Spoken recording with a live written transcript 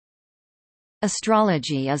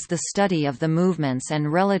Astrology is the study of the movements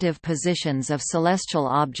and relative positions of celestial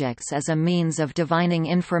objects as a means of divining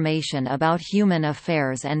information about human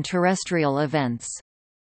affairs and terrestrial events.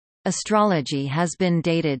 Astrology has been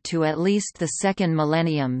dated to at least the 2nd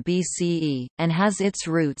millennium BCE, and has its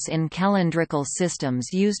roots in calendrical systems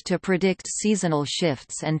used to predict seasonal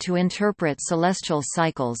shifts and to interpret celestial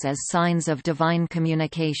cycles as signs of divine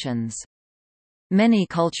communications. Many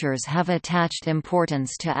cultures have attached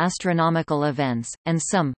importance to astronomical events, and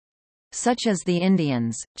some, such as the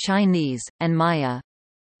Indians, Chinese, and Maya,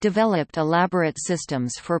 developed elaborate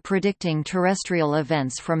systems for predicting terrestrial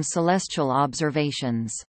events from celestial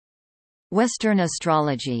observations. Western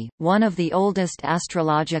astrology, one of the oldest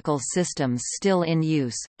astrological systems still in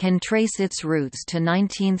use, can trace its roots to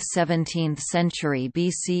 19th–17th century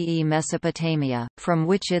BCE Mesopotamia, from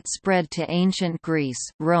which it spread to ancient Greece,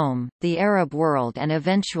 Rome, the Arab world and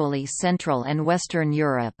eventually Central and Western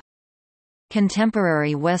Europe.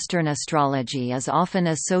 Contemporary Western astrology is often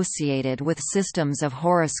associated with systems of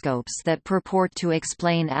horoscopes that purport to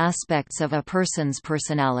explain aspects of a person's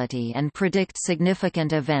personality and predict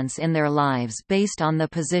significant events in their lives based on the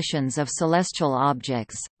positions of celestial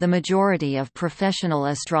objects. The majority of professional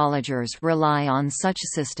astrologers rely on such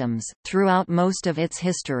systems. Throughout most of its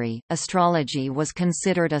history, astrology was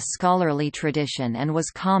considered a scholarly tradition and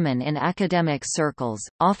was common in academic circles,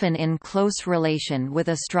 often in close relation with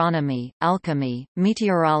astronomy, alchemy,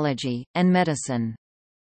 meteorology, and medicine.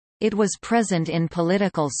 It was present in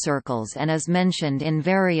political circles and is mentioned in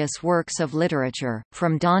various works of literature,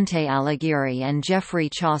 from Dante Alighieri and Geoffrey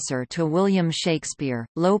Chaucer to William Shakespeare,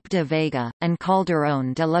 Lope de Vega, and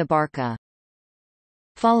Calderón de la Barca.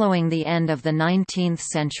 Following the end of the 19th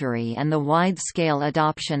century and the wide-scale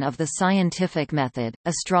adoption of the scientific method,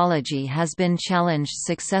 astrology has been challenged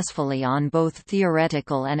successfully on both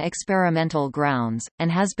theoretical and experimental grounds,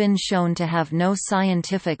 and has been shown to have no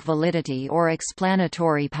scientific validity or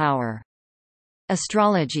explanatory power.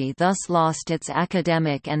 Astrology thus lost its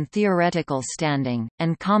academic and theoretical standing,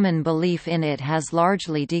 and common belief in it has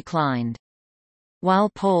largely declined.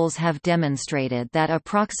 While polls have demonstrated that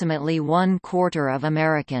approximately 1/4 of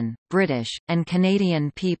American, British, and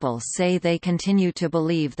Canadian people say they continue to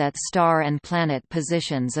believe that star and planet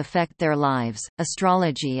positions affect their lives,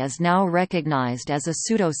 astrology is now recognized as a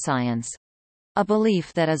pseudoscience—a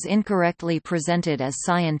belief that is incorrectly presented as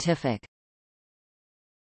scientific.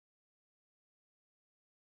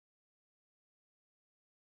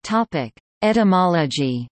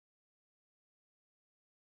 Etymology.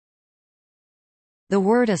 The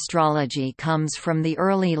word astrology comes from the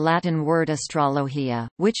early Latin word astrologia,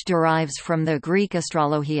 which derives from the Greek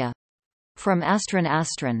astrologia, from astron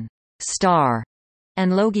astron, star,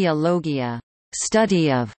 and logia logia, study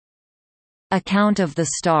of, account of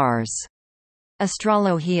the stars.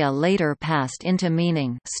 Astrologia later passed into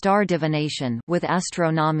meaning star divination, with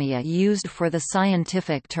astronomia used for the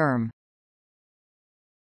scientific term.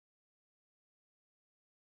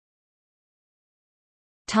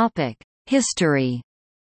 History.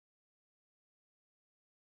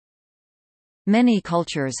 Many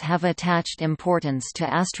cultures have attached importance to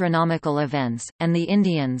astronomical events, and the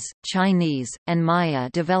Indians, Chinese, and Maya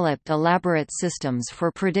developed elaborate systems for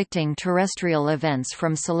predicting terrestrial events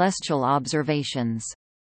from celestial observations.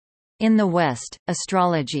 In the West,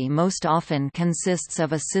 astrology most often consists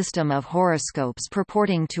of a system of horoscopes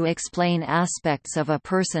purporting to explain aspects of a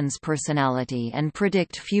person's personality and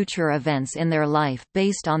predict future events in their life,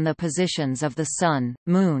 based on the positions of the Sun,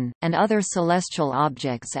 Moon, and other celestial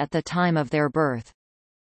objects at the time of their birth.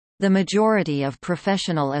 The majority of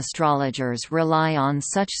professional astrologers rely on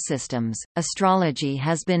such systems. Astrology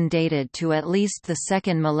has been dated to at least the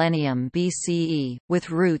 2nd millennium BCE,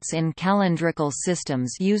 with roots in calendrical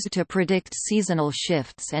systems used to predict seasonal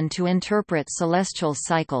shifts and to interpret celestial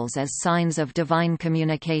cycles as signs of divine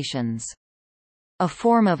communications. A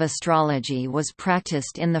form of astrology was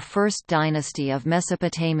practiced in the First Dynasty of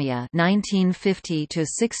Mesopotamia, 1950 to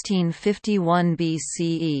 1651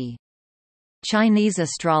 BCE. Chinese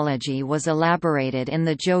astrology was elaborated in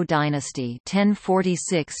the Zhou dynasty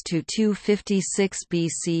 1046 to 256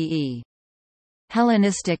 BCE.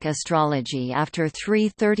 Hellenistic astrology after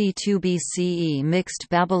 332 BCE mixed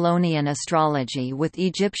Babylonian astrology with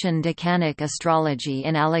Egyptian Decanic astrology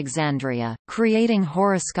in Alexandria, creating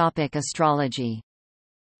horoscopic astrology.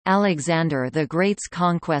 Alexander the Great's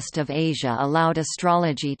conquest of Asia allowed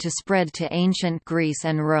astrology to spread to ancient Greece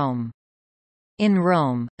and Rome. In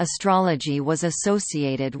Rome, astrology was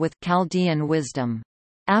associated with Chaldean wisdom.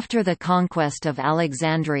 After the conquest of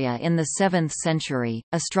Alexandria in the 7th century,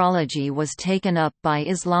 astrology was taken up by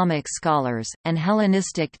Islamic scholars, and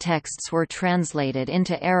Hellenistic texts were translated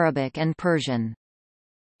into Arabic and Persian.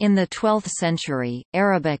 In the 12th century,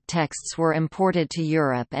 Arabic texts were imported to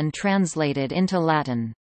Europe and translated into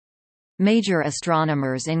Latin. Major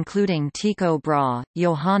astronomers including Tycho Brahe,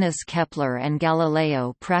 Johannes Kepler and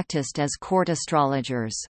Galileo practiced as court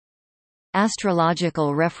astrologers.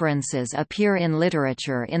 Astrological references appear in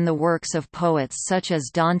literature in the works of poets such as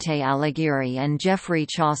Dante Alighieri and Geoffrey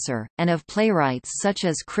Chaucer, and of playwrights such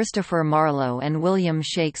as Christopher Marlowe and William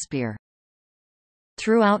Shakespeare.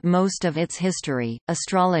 Throughout most of its history,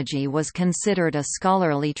 astrology was considered a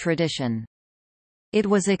scholarly tradition. It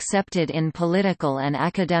was accepted in political and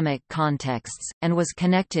academic contexts, and was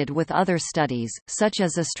connected with other studies, such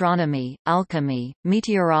as astronomy, alchemy,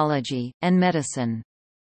 meteorology, and medicine.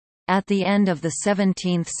 At the end of the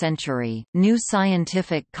 17th century, new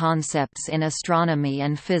scientific concepts in astronomy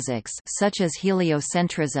and physics such as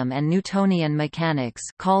heliocentrism and Newtonian mechanics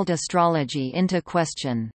called astrology into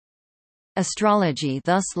question. Astrology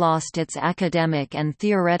thus lost its academic and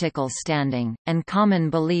theoretical standing, and common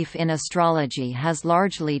belief in astrology has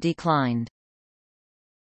largely declined.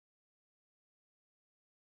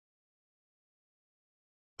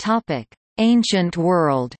 Ancient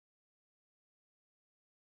world.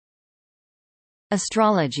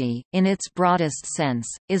 Astrology, in its broadest sense,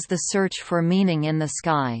 is the search for meaning in the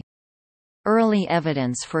sky. Early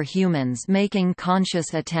evidence for humans making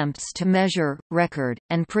conscious attempts to measure, record,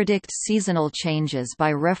 and predict seasonal changes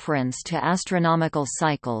by reference to astronomical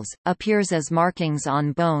cycles, appears as markings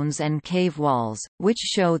on bones and cave walls, which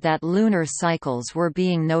show that lunar cycles were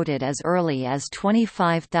being noted as early as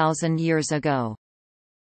 25,000 years ago.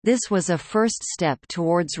 This was a first step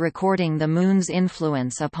towards recording the Moon's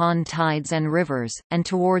influence upon tides and rivers, and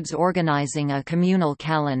towards organizing a communal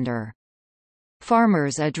calendar.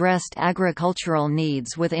 Farmers addressed agricultural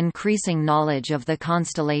needs with increasing knowledge of the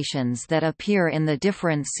constellations that appear in the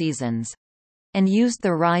different seasons, and used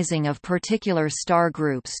the rising of particular star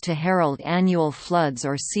groups to herald annual floods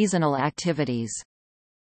or seasonal activities.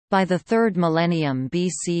 By the 3rd millennium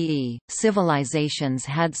BCE, civilizations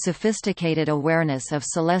had sophisticated awareness of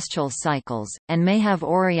celestial cycles, and may have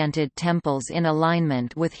oriented temples in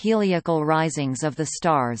alignment with heliacal risings of the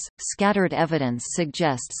stars. Scattered evidence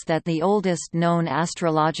suggests that the oldest known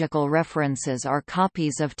astrological references are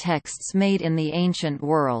copies of texts made in the ancient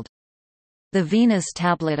world. The Venus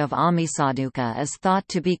tablet of Ammisaduqa is thought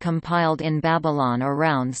to be compiled in Babylon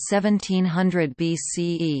around 1700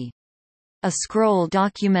 BCE. A scroll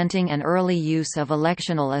documenting an early use of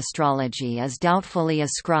electional astrology is doubtfully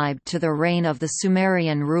ascribed to the reign of the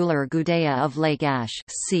Sumerian ruler Gudea of Lagash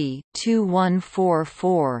c.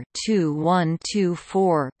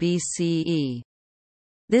 2144–2124 BCE.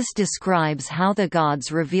 This describes how the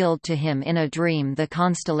gods revealed to him in a dream the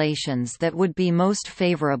constellations that would be most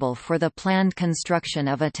favorable for the planned construction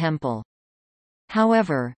of a temple.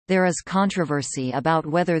 However, there is controversy about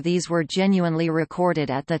whether these were genuinely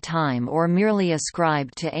recorded at the time or merely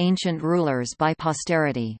ascribed to ancient rulers by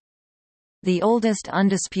posterity. The oldest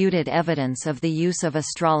undisputed evidence of the use of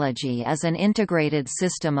astrology as an integrated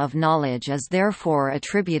system of knowledge is therefore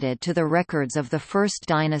attributed to the records of the First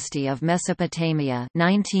Dynasty of Mesopotamia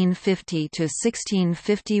 1950 to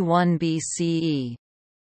 1651 BCE.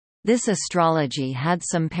 This astrology had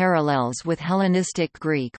some parallels with Hellenistic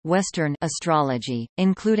Greek Western astrology,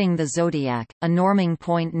 including the zodiac, a norming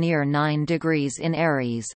point near 9 degrees in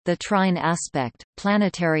Aries, the trine aspect,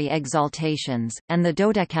 planetary exaltations, and the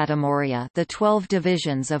dodecatomoria, the 12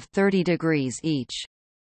 divisions of 30 degrees each.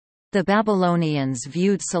 The Babylonians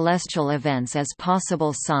viewed celestial events as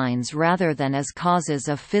possible signs rather than as causes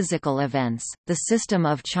of physical events. The system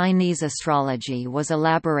of Chinese astrology was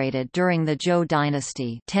elaborated during the Zhou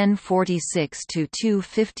dynasty (1046 to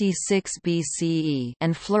 256 BCE)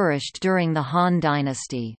 and flourished during the Han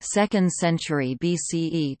dynasty (2nd century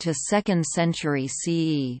BCE to 2nd century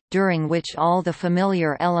CE), during which all the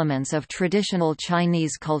familiar elements of traditional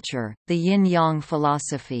Chinese culture, the yin-yang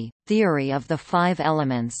philosophy, theory of the 5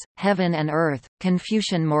 elements, heaven and earth,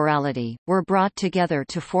 Confucian morality, were brought together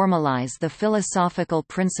to formalize the philosophical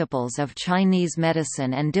principles of Chinese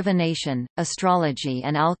medicine and divination, astrology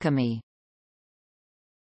and alchemy.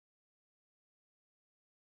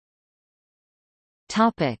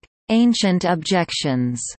 Ancient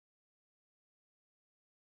objections.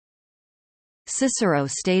 Cicero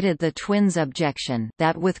stated the twins' objection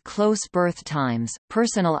that with close birth times,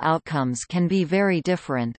 personal outcomes can be very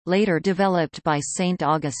different, later developed by Saint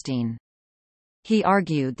Augustine. He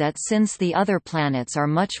argued that since the other planets are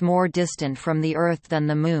much more distant from the Earth than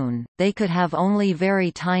the Moon, they could have only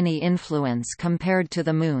very tiny influence compared to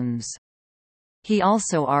the Moon's. He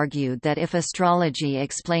also argued that if astrology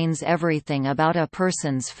explains everything about a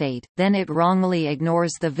person's fate, then it wrongly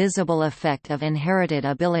ignores the visible effect of inherited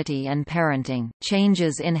ability and parenting,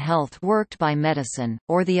 changes in health worked by medicine,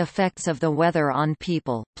 or the effects of the weather on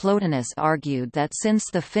people. Plotinus argued that since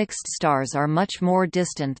the fixed stars are much more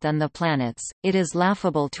distant than the planets, it is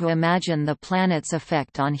laughable to imagine the planets'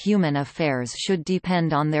 effect on human affairs should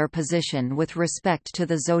depend on their position with respect to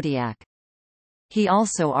the zodiac. He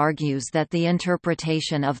also argues that the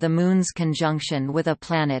interpretation of the Moon's conjunction with a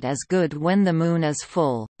planet as good when the Moon is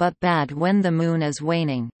full, but bad when the Moon is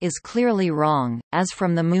waning, is clearly wrong, as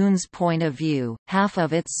from the Moon's point of view, half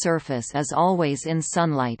of its surface is always in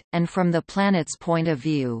sunlight, and from the planet's point of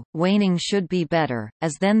view, waning should be better,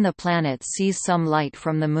 as then the planet sees some light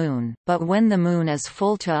from the Moon, but when the Moon is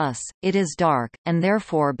full to us, it is dark, and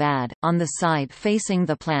therefore bad. On the side facing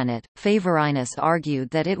the planet, Favorinus argued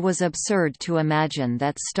that it was absurd to imagine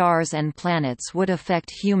that stars and planets would affect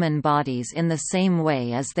human bodies in the same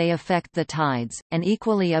way as they affect the tides, and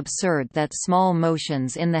equally absurd that small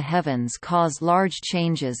motions in the heavens cause large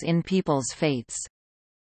changes in people's fates.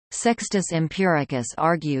 Sextus Empiricus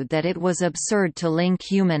argued that it was absurd to link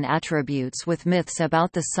human attributes with myths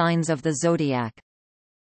about the signs of the zodiac.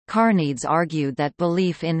 Carneades argued that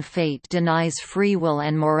belief in fate denies free will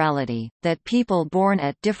and morality, that people born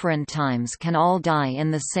at different times can all die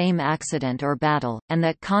in the same accident or battle, and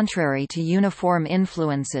that contrary to uniform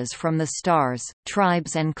influences from the stars,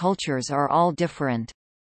 tribes and cultures are all different.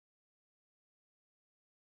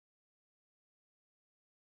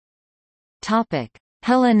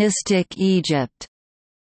 Hellenistic Egypt.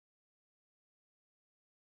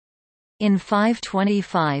 In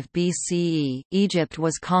 525 BCE, Egypt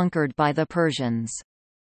was conquered by the Persians.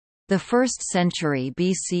 The 1st century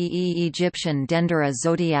BCE Egyptian Dendera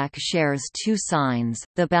zodiac shares two signs,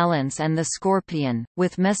 the Balance and the Scorpion,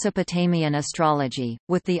 with Mesopotamian astrology.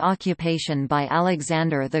 With the occupation by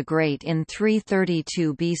Alexander the Great in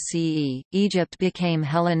 332 BCE, Egypt became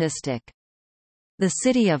Hellenistic. The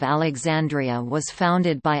city of Alexandria was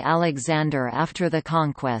founded by Alexander after the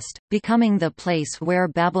conquest, becoming the place where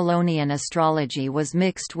Babylonian astrology was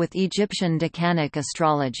mixed with Egyptian decanic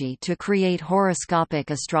astrology to create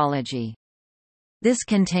horoscopic astrology. This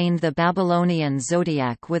contained the Babylonian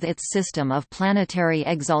zodiac with its system of planetary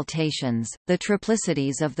exaltations, the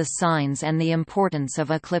triplicities of the signs and the importance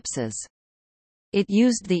of eclipses. It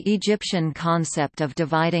used the Egyptian concept of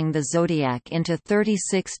dividing the zodiac into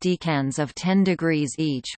 36 decans of 10 degrees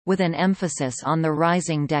each, with an emphasis on the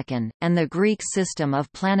rising decan, and the Greek system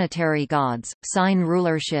of planetary gods, sign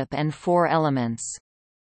rulership and four elements.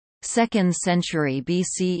 2nd century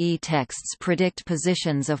BCE texts predict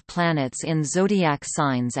positions of planets in zodiac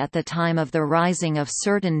signs at the time of the rising of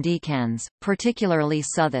certain decans, particularly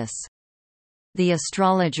Sothis. The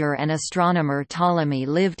astrologer and astronomer Ptolemy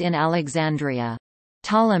lived in Alexandria.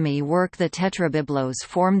 Ptolemy's work The Tetrabiblos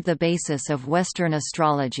formed the basis of Western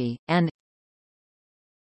astrology, and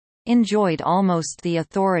enjoyed almost the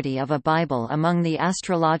authority of a Bible among the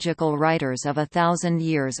astrological writers of 1,000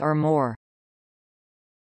 years or more.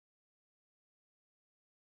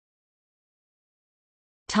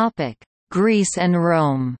 Greece and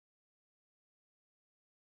Rome.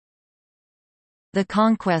 The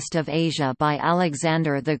conquest of Asia by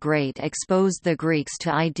Alexander the Great exposed the Greeks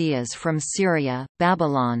to ideas from Syria,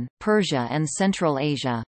 Babylon, Persia and Central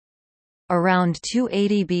Asia. Around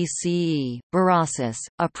 280 BCE, Berossus,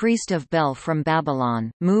 a priest of Bel from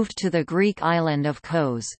Babylon, moved to the Greek island of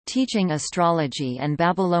Kos, teaching astrology and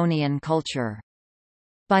Babylonian culture.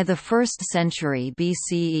 By the 1st century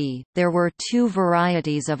BCE, there were two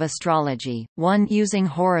varieties of astrology, one using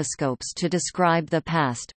horoscopes to describe the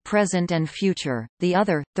past, present and future, the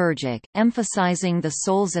other, theurgic, emphasizing the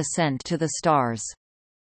soul's ascent to the stars.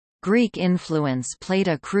 Greek influence played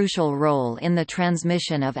a crucial role in the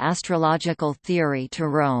transmission of astrological theory to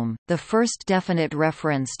Rome. The first definite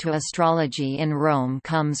reference to astrology in Rome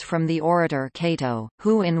comes from the orator Cato,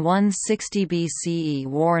 who in 160 BCE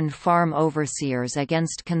warned farm overseers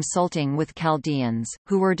against consulting with Chaldeans,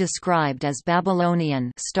 who were described as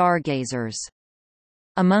Babylonian stargazers.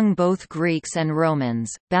 Among both Greeks and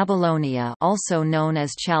Romans, Babylonia, also known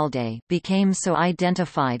as Chaldee, became so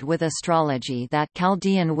identified with astrology that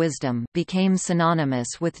Chaldean wisdom became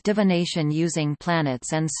synonymous with divination using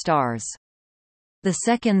planets and stars. The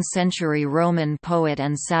 2nd-century Roman poet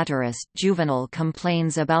and satirist Juvenal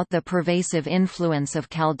complains about the pervasive influence of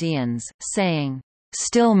Chaldeans, saying,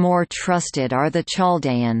 Still more trusted are the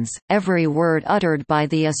Chaldeans, every word uttered by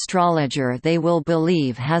the astrologer they will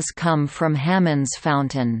believe has come from Hamon's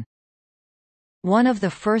fountain." One of the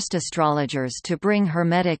first astrologers to bring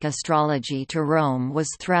Hermetic astrology to Rome was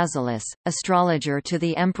Thrasyllus, astrologer to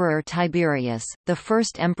the Emperor Tiberius, the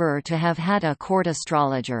first emperor to have had a court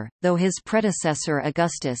astrologer, though his predecessor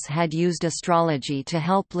Augustus had used astrology to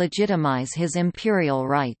help legitimize his imperial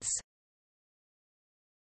rights.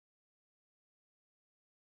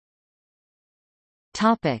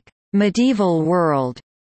 Medieval world.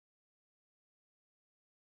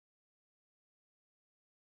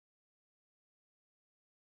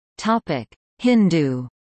 Hindu.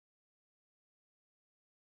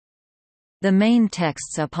 The main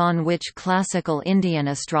texts upon which classical Indian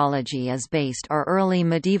astrology is based are early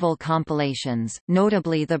medieval compilations,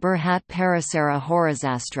 notably the Brihat Parasara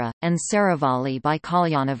Horasastra, and Saravali by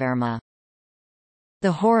Kalyanavarma.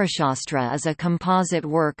 The Horashastra is a composite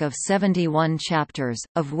work of 71 chapters,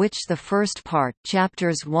 of which the first part,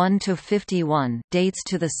 chapters 1 to 51, dates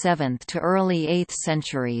to the 7th to early 8th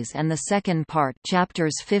centuries, and the second part,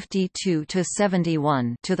 chapters 52 to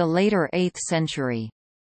 71, to the later 8th century.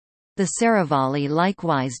 The Saravali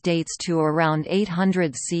likewise dates to around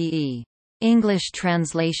 800 CE. English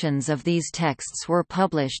translations of these texts were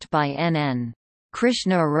published by N.N.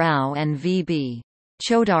 Krishna Rao and V.B.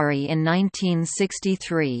 Chaudhary in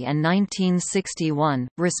 1963 and 1961,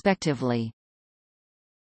 respectively.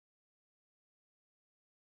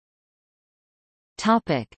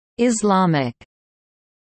 Islamic.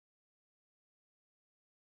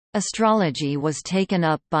 Astrology was taken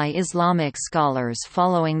up by Islamic scholars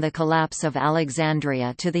following the collapse of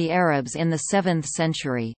Alexandria to the Arabs in the 7th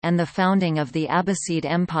century, and the founding of the Abbasid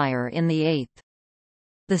Empire in the 8th.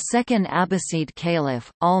 The second Abbasid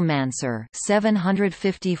Caliph, Al-Mansur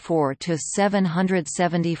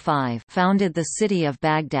 (754–775), founded the city of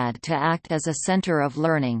Baghdad to act as a center of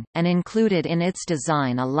learning, and included in its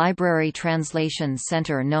design a library translation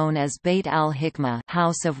center known as Beit al-Hikmah,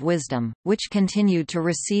 House of Wisdom, which continued to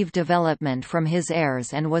receive development from his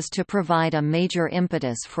heirs and was to provide a major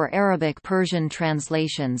impetus for Arabic-Persian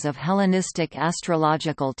translations of Hellenistic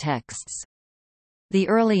astrological texts. The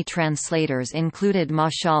early translators included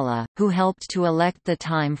Mashallah, who helped to elect the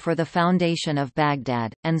time for the foundation of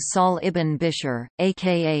Baghdad, and Sahl ibn Bishr,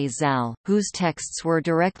 aka Zal, whose texts were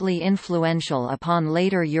directly influential upon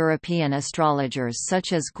later European astrologers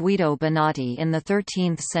such as Guido Bonatti in the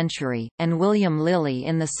 13th century, and William Lilly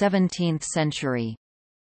in the 17th century.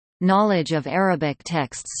 Knowledge of Arabic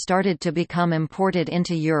texts started to become imported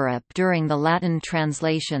into Europe during the Latin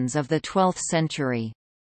translations of the 12th century.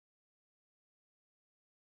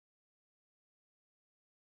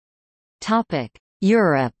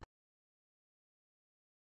 Europe.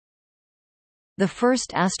 The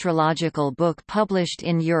first astrological book published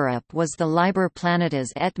in Europe was the Liber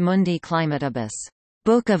Planetas et Mundi Climatibus,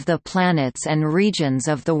 Book of the Planets and Regions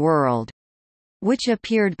of the World, which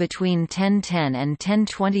appeared between 1010 and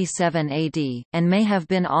 1027 AD, and may have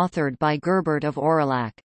been authored by Gerbert of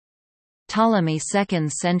Aurillac. Ptolemy's 2nd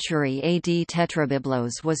century AD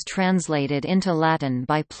Tetrabiblos was translated into Latin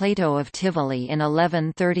by Plato of Tivoli in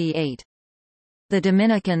 1138. The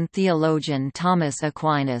Dominican theologian Thomas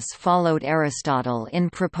Aquinas followed Aristotle in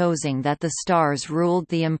proposing that the stars ruled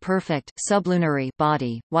the imperfect sublunary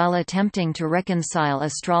body, while attempting to reconcile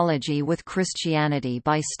astrology with Christianity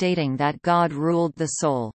by stating that God ruled the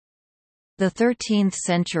soul. The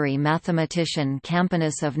 13th-century mathematician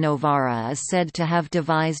Campanus of Novara is said to have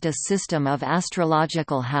devised a system of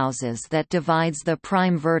astrological houses that divides the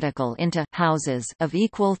prime vertical into houses of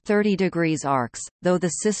equal 30 degrees arcs, though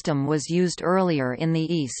the system was used earlier in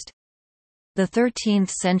the East. The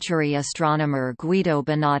 13th-century astronomer Guido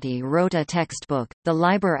Bonatti wrote a textbook, the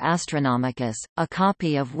Liber Astronomicus, a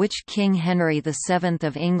copy of which King Henry VII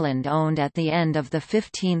of England owned at the end of the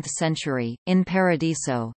 15th century. In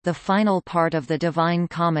Paradiso, the final part of the Divine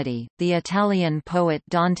Comedy, the Italian poet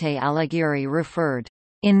Dante Alighieri referred,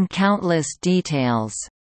 in countless details,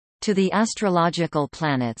 to the astrological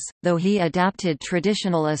planets, though he adapted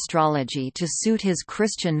traditional astrology to suit his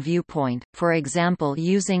Christian viewpoint, for example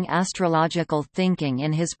using astrological thinking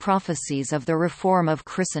in his prophecies of the reform of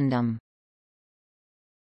Christendom.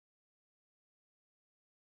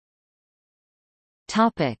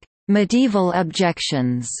 Medieval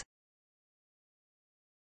objections.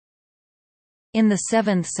 In the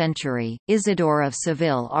 7th century, Isidore of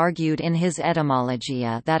Seville argued in his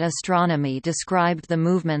Etymologia that astronomy described the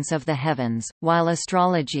movements of the heavens, while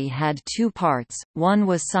astrology had two parts: one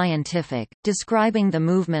was scientific, describing the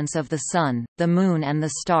movements of the sun, the moon and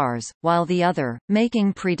the stars, while the other,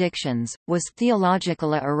 making predictions, was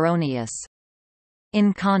theological erroneous.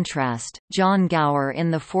 In contrast, John Gower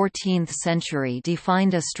in the 14th century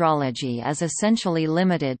defined astrology as essentially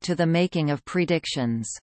limited to the making of predictions.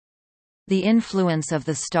 The influence of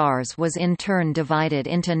the stars was in turn divided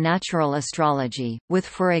into natural astrology, with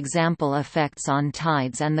for example effects on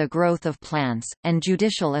tides and the growth of plants, and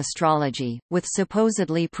judicial astrology, with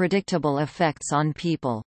supposedly predictable effects on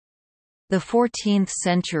people. The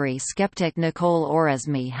 14th-century skeptic Nicole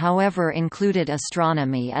Oresme however included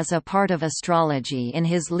astronomy as a part of astrology in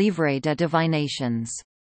his Livre de Divinations.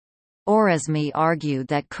 Oresme argued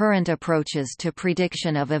that current approaches to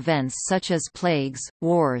prediction of events such as plagues,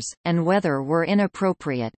 wars, and weather were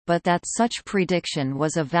inappropriate, but that such prediction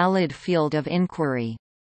was a valid field of inquiry.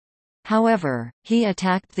 However, he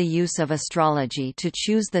attacked the use of astrology to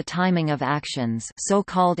choose the timing of actions,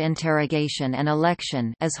 so-called interrogation and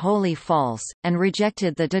election, as wholly false, and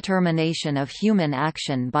rejected the determination of human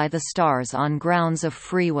action by the stars on grounds of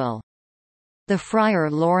free will. The friar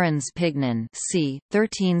Lorenz Pignon c.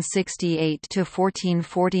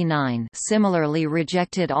 1368–1449 similarly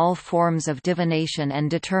rejected all forms of divination and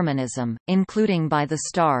determinism, including by the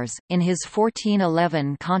stars, in his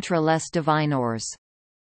 1411 Contra les Divinors.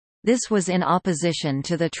 This was in opposition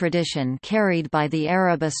to the tradition carried by the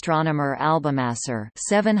Arab astronomer Albumasser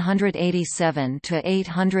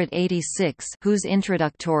 (787–886), whose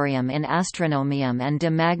Introductorium in Astronomium and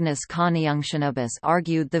De Magnis Conjunctionibus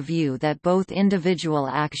argued the view that both individual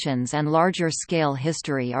actions and larger-scale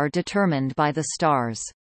history are determined by the stars.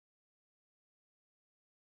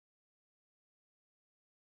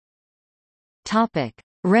 Topic: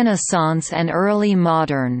 Renaissance and early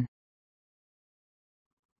modern.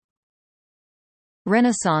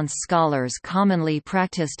 Renaissance scholars commonly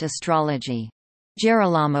practiced astrology.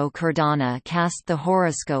 Gerolamo Cardano cast the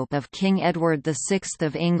horoscope of King Edward VI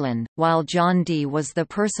of England, while John Dee was the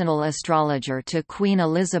personal astrologer to Queen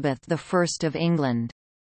Elizabeth I of England.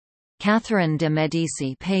 Catherine de'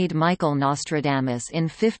 Medici paid Michael Nostradamus in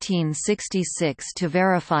 1566 to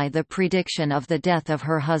verify the prediction of the death of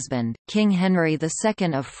her husband, King Henry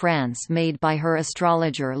II of France, made by her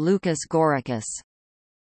astrologer Lucas Gorricus.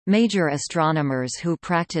 Major astronomers who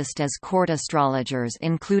practiced as court astrologers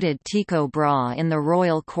included Tycho Brahe in the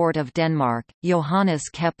royal court of Denmark, Johannes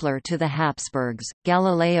Kepler to the Habsburgs,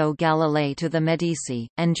 Galileo Galilei to the Medici,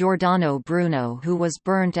 and Giordano Bruno, who was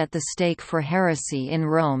burnt at the stake for heresy in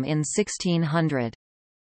Rome in 1600.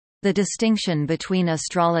 The distinction between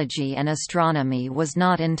astrology and astronomy was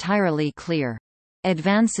not entirely clear.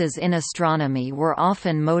 Advances in astronomy were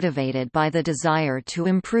often motivated by the desire to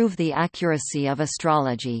improve the accuracy of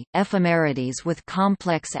astrology, ephemerides with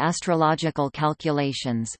complex astrological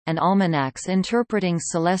calculations, and almanacs interpreting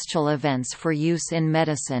celestial events for use in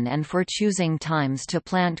medicine and for choosing times to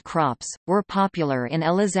plant crops, were popular in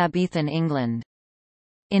Elizabethan England.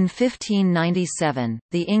 In 1597,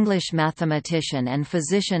 the English mathematician and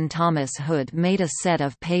physician Thomas Hood made a set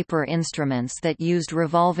of paper instruments that used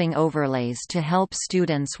revolving overlays to help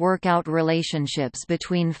students work out relationships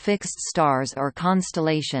between fixed stars or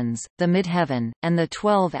constellations, the midheaven, and the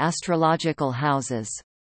 12 astrological houses.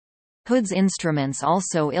 Hood's instruments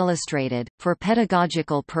also illustrated, for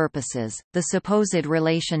pedagogical purposes, the supposed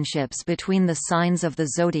relationships between the signs of the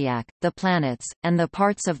zodiac, the planets, and the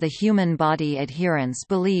parts of the human body adherents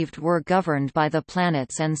believed were governed by the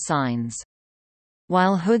planets and signs.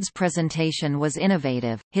 While Hood's presentation was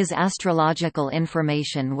innovative, his astrological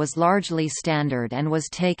information was largely standard and was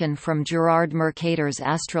taken from Gerard Mercator's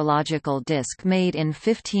astrological disc made in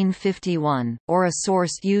 1551, or a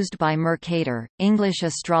source used by Mercator. English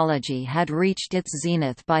astrology had reached its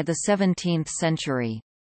zenith by the 17th century.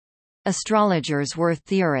 Astrologers were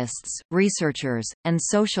theorists, researchers, and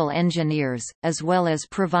social engineers, as well as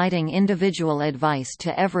providing individual advice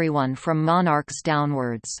to everyone from monarchs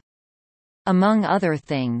downwards. Among other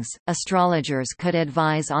things, astrologers could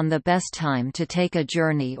advise on the best time to take a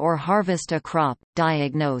journey or harvest a crop,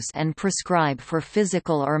 diagnose and prescribe for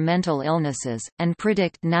physical or mental illnesses, and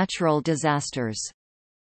predict natural disasters.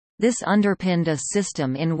 This underpinned a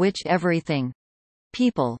system in which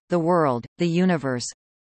everything—people, the world, the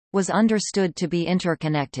universe—was understood to be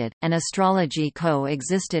interconnected, and astrology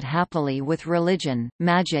co-existed happily with religion,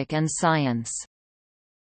 magic and science.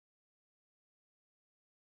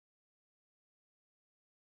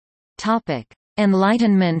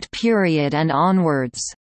 Enlightenment period and onwards.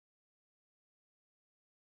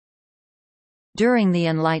 During the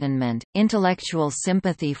Enlightenment, intellectual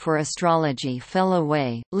sympathy for astrology fell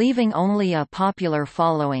away, leaving only a popular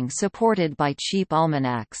following supported by cheap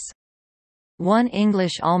almanacs. One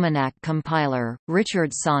English almanac compiler,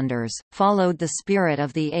 Richard Saunders, followed the spirit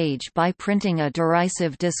of the age by printing a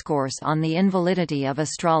derisive discourse on the invalidity of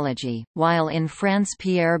astrology, while in France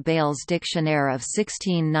Pierre Bayle's Dictionnaire of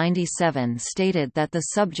 1697 stated that the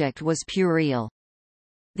subject was puerile.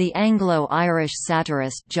 The Anglo-Irish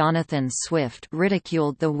satirist Jonathan Swift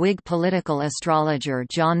ridiculed the Whig political astrologer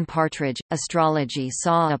John Partridge. Astrology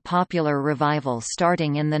saw a popular revival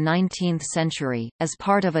starting in the 19th century, as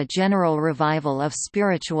part of a general revival of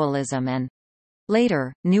spiritualism and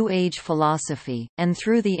later, New Age philosophy, and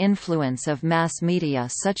through the influence of mass media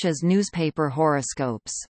such as newspaper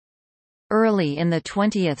horoscopes. Early in the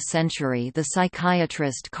 20th century, the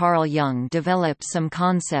psychiatrist Carl Jung developed some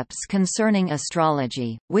concepts concerning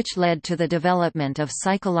astrology, which led to the development of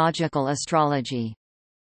psychological astrology.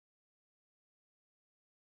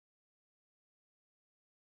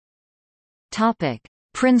 Topic: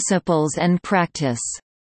 Principles and practice.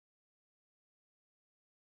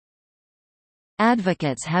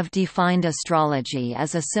 Advocates have defined astrology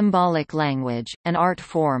as a symbolic language, an art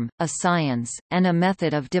form, a science, and a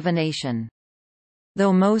method of divination.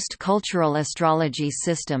 Though most cultural astrology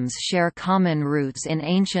systems share common roots in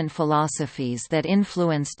ancient philosophies that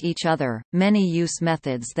influenced each other, many use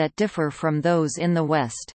methods that differ from those in the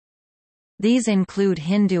West. These include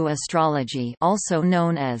Hindu astrology, also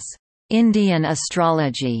known as Indian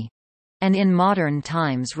astrology, and in modern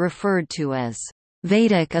times referred to as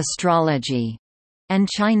Vedic astrology, and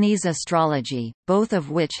Chinese astrology, both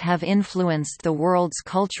of which have influenced the world's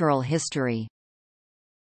cultural history.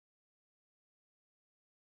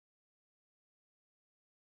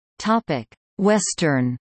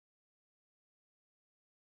 Western.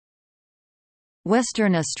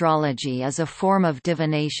 Western astrology is a form of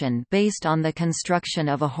divination based on the construction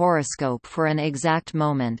of a horoscope for an exact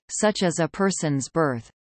moment, such as a person's birth.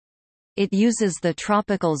 It uses the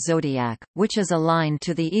tropical zodiac, which is aligned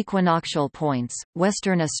to the equinoctial points.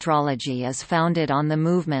 Western astrology is founded on the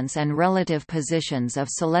movements and relative positions of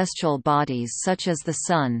celestial bodies such as the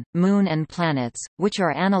Sun, Moon, and planets, which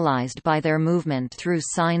are analyzed by their movement through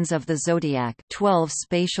signs of the zodiac, 12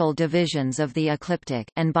 spatial divisions of the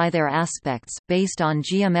ecliptic, and by their aspects, based on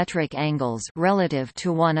geometric angles relative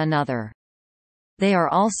to one another. They are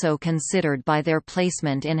also considered by their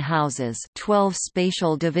placement in houses, 12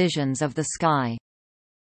 spatial divisions of the sky.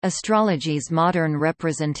 Astrology's modern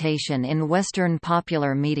representation in Western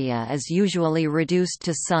popular media is usually reduced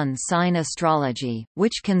to sun sign astrology,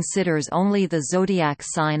 which considers only the zodiac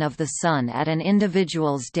sign of the Sun at an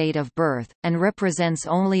individual's date of birth, and represents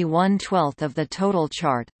only 1/12 of the total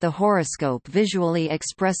chart. The horoscope visually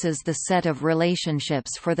expresses the set of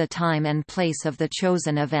relationships for the time and place of the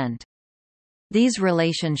chosen event. These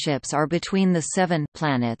relationships are between the 7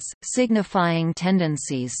 planets, signifying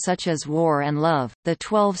tendencies such as war and love, the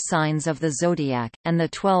 12 signs of the zodiac, and the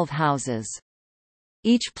 12 houses.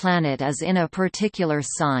 Each planet is in a particular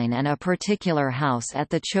sign and a particular house at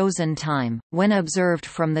the chosen time, when observed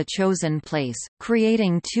from the chosen place,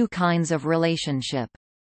 creating 2 kinds of relationship.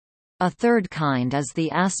 A third kind is the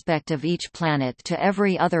aspect of each planet to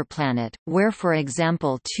every other planet, where for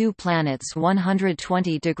example 2 planets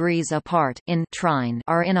 120 degrees apart in trine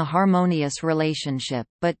are in a harmonious relationship,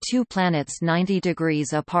 but 2 planets 90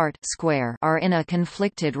 degrees apart square are in a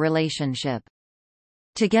conflicted relationship.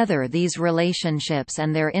 Together these relationships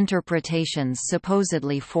and their interpretations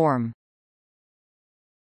supposedly form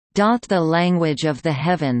the language of the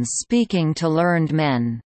heavens speaking to learned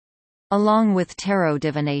men. Along with tarot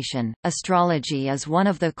divination, astrology is one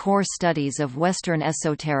of the core studies of Western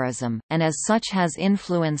esotericism, and as such has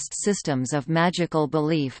influenced systems of magical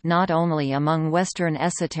belief not only among Western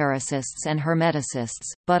esotericists and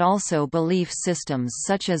hermeticists, but also belief systems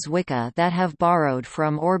such as Wicca that have borrowed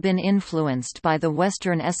from or been influenced by the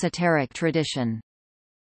Western esoteric tradition.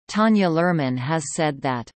 Tanya Luhrmann has said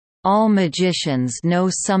that, "All magicians know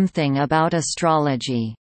something about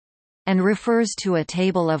astrology," and refers to a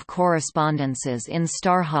table of correspondences in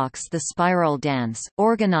Starhawk's The Spiral Dance,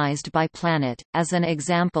 organized by planet, as an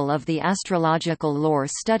example of the astrological lore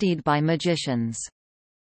studied by magicians.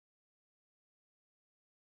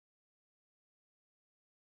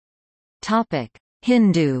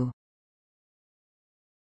 Hindu.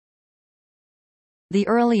 The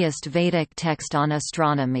earliest Vedic text on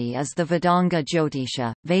astronomy is the Vedanga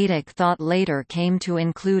Jyotisha. Vedic thought later came to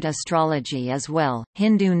include astrology as well.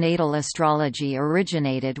 Hindu natal astrology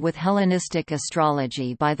originated with Hellenistic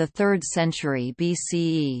astrology by the 3rd century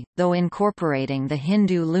BCE, though incorporating the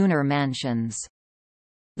Hindu lunar mansions.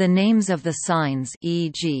 The names of the signs,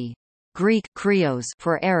 e.g. Greek Krios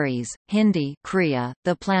for Aries, Hindi Kriya,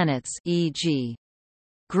 the planets, e.g.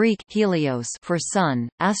 Greek Helios for sun,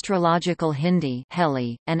 astrological Hindi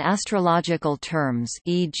Heli, and astrological terms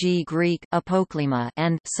e.g. Greek apoklima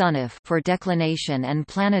and sunif for declination and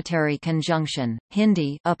planetary conjunction,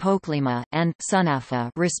 Hindi apoklima and sunafa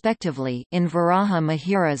respectively in Varaha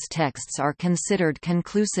Mihira's texts are considered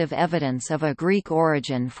conclusive evidence of a Greek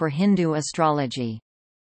origin for Hindu astrology.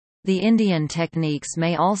 The Indian techniques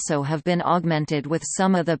may also have been augmented with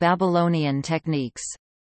some of the Babylonian techniques.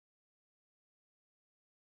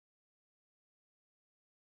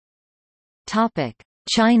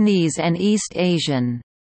 Chinese and East Asian.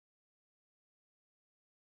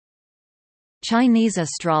 Chinese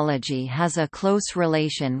astrology has a close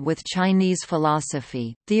relation with Chinese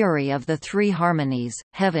philosophy, theory of the three harmonies,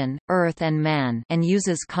 heaven, earth and man, and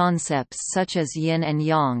uses concepts such as yin and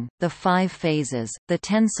yang, the 5 phases, the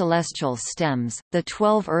 10 celestial stems, the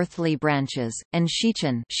 12 earthly branches, and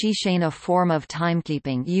Shichen, a form of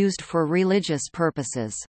timekeeping used for religious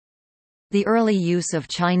purposes. The early use of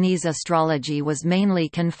Chinese astrology was mainly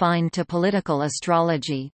confined to political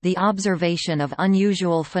astrology, the observation of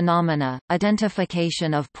unusual phenomena,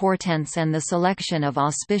 identification of portents and the selection of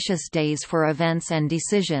auspicious days for events and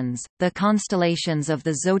decisions. The constellations of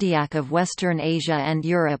the zodiac of Western Asia and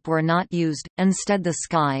Europe were not used, instead the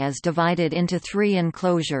sky is divided into 3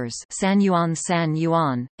 enclosures San Yuan,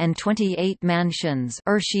 and 28 mansions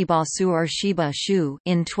in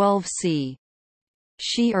 12c.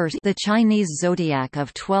 The Chinese zodiac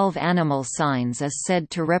of 12 animal signs is said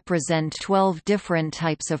to represent 12 different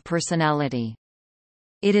types of personality.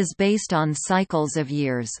 It is based on cycles of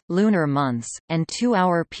years, lunar months, and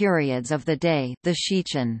 2-hour periods of the day, the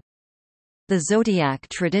Shichen. The zodiac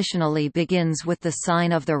traditionally begins with the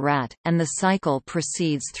sign of the rat, and the cycle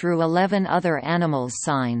proceeds through 11 other animals'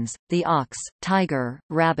 signs, the ox, tiger,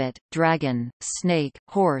 rabbit, dragon, snake,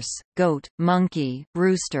 horse, goat, monkey,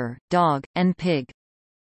 rooster, dog, and pig.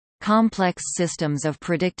 Complex systems of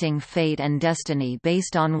predicting fate and destiny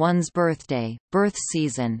based on one's birthday, birth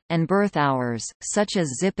season, and birth hours, such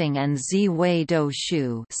as zipping and zi wei do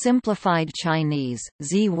shu simplified Chinese,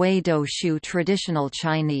 zi wei do shu traditional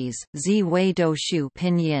Chinese, zi wei do shu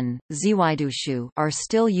pinyin, ziwaidushu are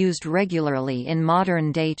still used regularly in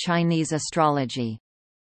modern-day Chinese astrology.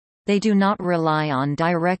 They do not rely on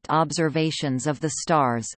direct observations of the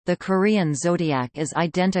stars. The Korean zodiac is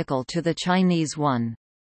identical to the Chinese one.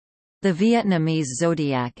 The Vietnamese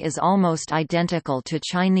zodiac is almost identical to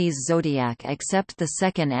Chinese zodiac except the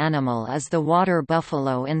second animal is the water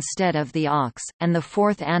buffalo instead of the ox, and the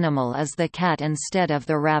 4th animal is the cat instead of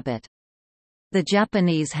the rabbit. The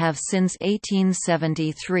Japanese have since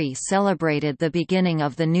 1873 celebrated the beginning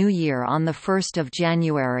of the new year on 1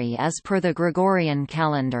 January as per the Gregorian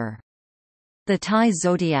calendar. The Thai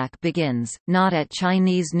zodiac begins, not at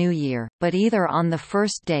Chinese New Year, but either on the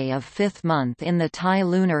first day of 5th month in the Thai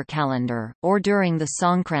lunar calendar, or during the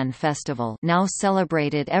Songkran festival, now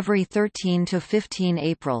celebrated every 13 to 15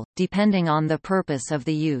 April, depending on the purpose of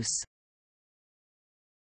the use.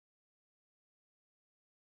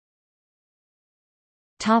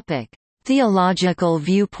 Theological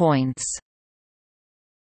viewpoints.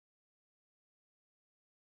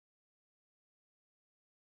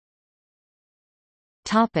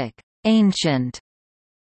 Ancient.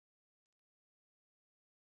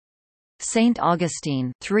 Saint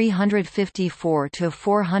Augustine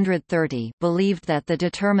 (354–430) believed that the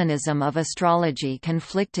determinism of astrology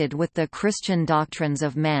conflicted with the Christian doctrines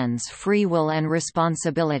of man's free will and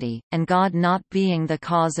responsibility, and God not being the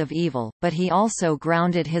cause of evil, but he also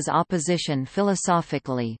grounded his opposition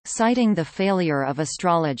philosophically, citing the failure of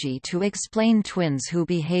astrology to explain twins who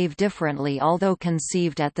behave differently although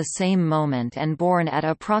conceived at the same moment and born at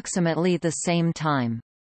approximately the same time.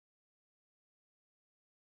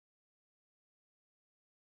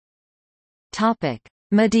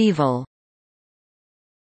 Medieval.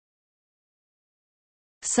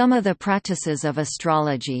 Some of the practices of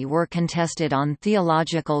astrology were contested on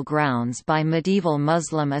theological grounds by medieval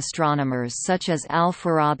Muslim astronomers such as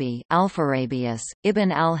al-Farabi, Alpharabius,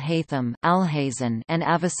 Ibn al-Haytham, Alhazen, and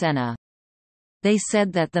Avicenna. They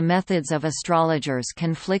said that the methods of astrologers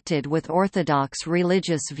conflicted with orthodox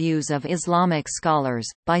religious views of Islamic scholars,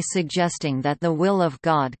 by suggesting that the will of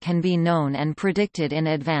God can be known and predicted in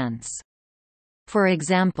advance. For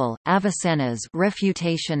example, Avicenna's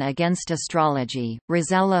Refutation Against Astrology,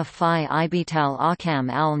 Risala fi Ibital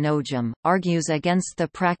Akam al-Nojum, argues against the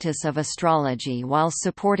practice of astrology while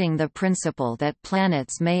supporting the principle that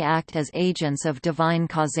planets may act as agents of divine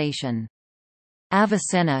causation.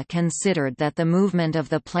 Avicenna considered that the movement of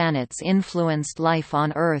the planets influenced life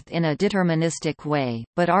on Earth in a deterministic way,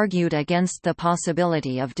 but argued against the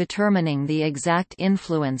possibility of determining the exact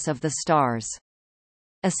influence of the stars.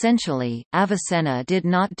 Essentially, Avicenna did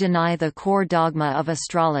not deny the core dogma of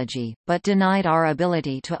astrology, but denied our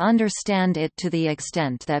ability to understand it to the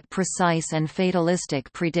extent that precise and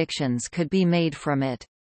fatalistic predictions could be made from it.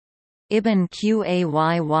 Ibn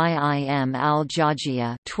Qayyim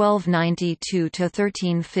al-Jawziyya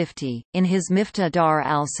 (1292–1350), in his Miftah Dar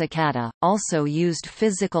al-Sakata, also used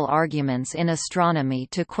physical arguments in astronomy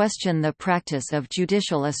to question the practice of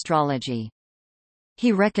judicial astrology.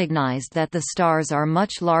 He recognized that the stars are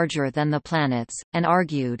much larger than the planets, and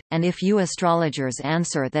argued, and if you astrologers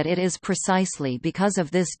answer that it is precisely because of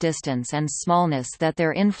this distance and smallness that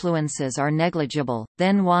their influences are negligible,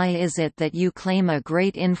 then why is it that you claim a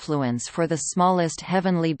great influence for the smallest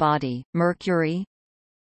heavenly body, Mercury?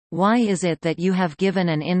 Why is it that you have given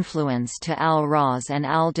an influence to Al-Raz and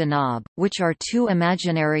Al-Danab, which are two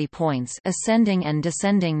imaginary points, ascending and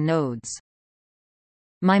descending nodes?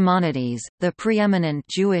 Maimonides, the preeminent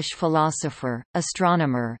Jewish philosopher,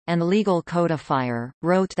 astronomer, and legal codifier,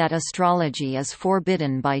 wrote that astrology is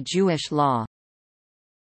forbidden by Jewish law.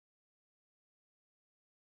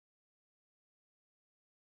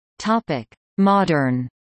 Modern.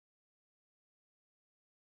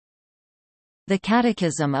 The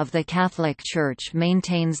Catechism of the Catholic Church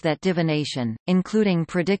maintains that divination, including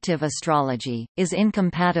predictive astrology, is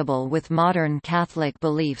incompatible with modern Catholic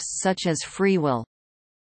beliefs such as free will.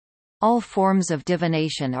 All forms of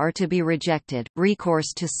divination are to be rejected,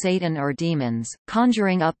 recourse to Satan or demons,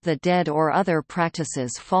 conjuring up the dead or other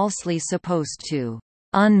practices falsely supposed to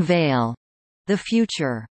unveil the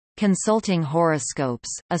future. Consulting horoscopes,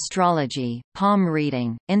 astrology, palm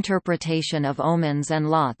reading, interpretation of omens and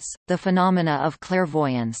lots, the phenomena of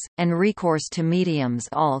clairvoyance, and recourse to mediums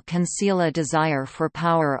all conceal a desire for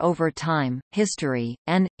power over time, history,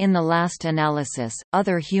 and, in the last analysis,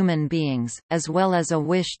 other human beings, as well as a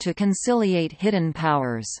wish to conciliate hidden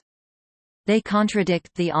powers. They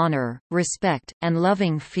contradict the honor, respect, and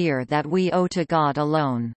loving fear that we owe to God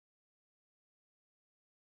alone.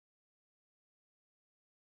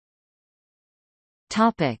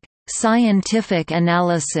 Scientific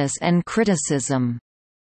analysis and criticism.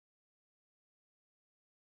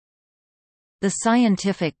 The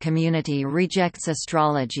scientific community rejects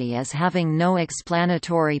astrology as having no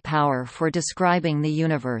explanatory power for describing the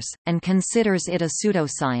universe, and considers it a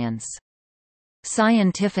pseudoscience.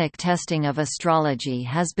 Scientific testing of astrology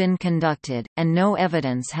has been conducted, and no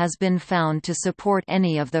evidence has been found to support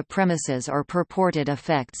any of the premises or purported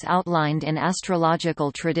effects outlined in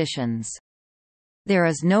astrological traditions. There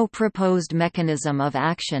is no proposed mechanism of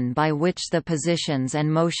action by which the positions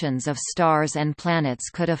and motions of stars and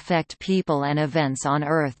planets could affect people and events on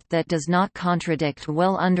Earth that does not contradict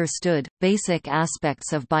well-understood, basic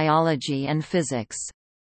aspects of biology and physics.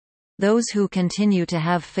 Those who continue to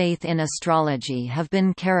have faith in astrology have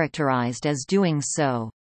been characterized as doing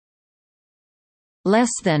so.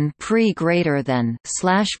 Less than pre greater than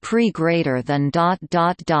 / pre greater than ...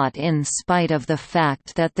 in spite of the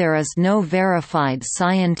fact that there is no verified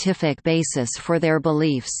scientific basis for their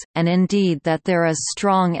beliefs, and indeed that there is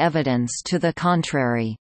strong evidence to the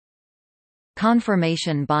contrary.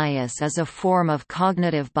 Confirmation bias is a form of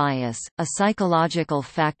cognitive bias, a psychological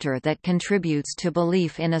factor that contributes to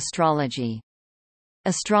belief in astrology.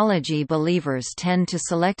 Astrology believers tend to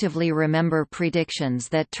selectively remember predictions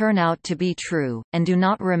that turn out to be true, and do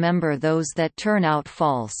not remember those that turn out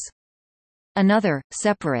false. Another,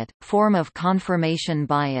 separate, form of confirmation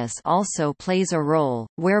bias also plays a role,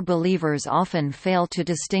 where believers often fail to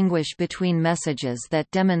distinguish between messages that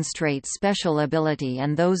demonstrate special ability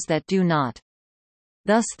and those that do not.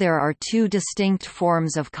 Thus there are two distinct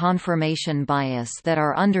forms of confirmation bias that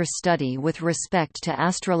are under study with respect to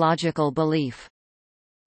astrological belief.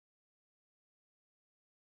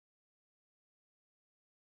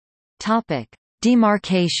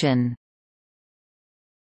 Demarcation.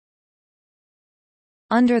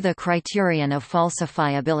 Under the criterion of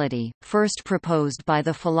falsifiability, first proposed by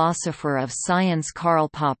the philosopher of science Karl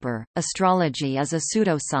Popper, astrology is a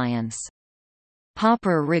pseudoscience.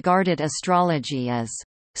 Popper regarded astrology as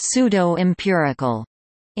pseudo-empirical,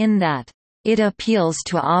 in that it appeals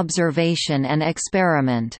to observation and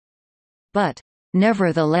experiment, but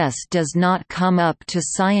nevertheless does not come up to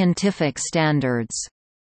scientific standards.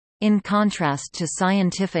 In contrast to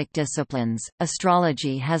scientific disciplines,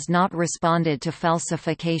 astrology has not responded to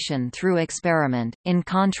falsification through experiment. In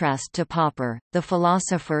contrast to Popper, the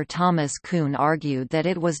philosopher Thomas Kuhn argued that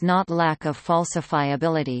it was not lack of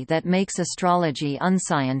falsifiability that makes astrology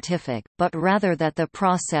unscientific, but rather that the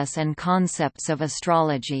process and concepts of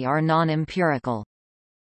astrology are non-empirical.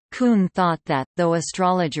 Kuhn thought that, though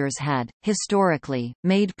astrologers had, historically,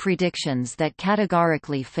 made predictions that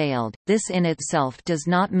categorically failed, this in itself does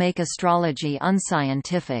not make astrology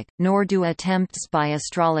unscientific, nor do attempts by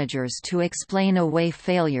astrologers to explain away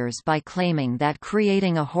failures by claiming that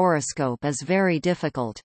creating a horoscope is very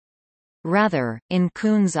difficult. Rather, in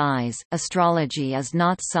Kuhn's eyes, astrology is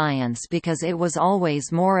not science because it was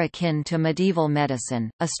always more akin to medieval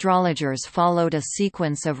medicine. Astrologers followed a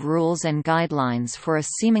sequence of rules and guidelines for a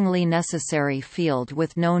seemingly necessary field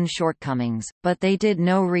with known shortcomings, but they did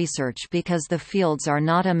no research because the fields are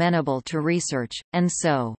not amenable to research, and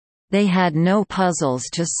so, they had no puzzles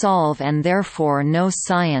to solve and therefore no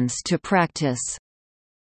science to practice.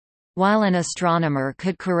 While an astronomer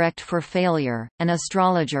could correct for failure, an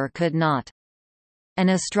astrologer could not. An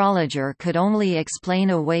astrologer could only explain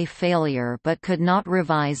away failure but could not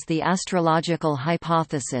revise the astrological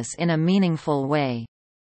hypothesis in a meaningful way.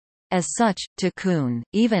 As such, to Kuhn,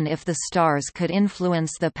 even if the stars could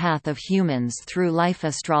influence the path of humans through life,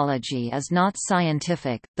 astrology is not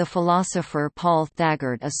scientific. The philosopher Paul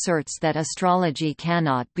Thagard asserts that astrology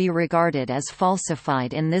cannot be regarded as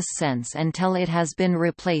falsified in this sense until it has been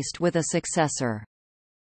replaced with a successor.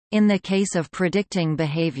 In the case of predicting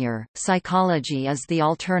behavior, psychology is the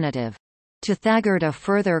alternative. To Thagard, a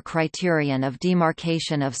further criterion of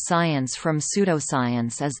demarcation of science from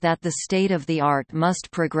pseudoscience is that the state of the art must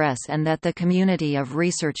progress and that the community of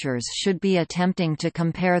researchers should be attempting to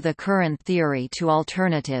compare the current theory to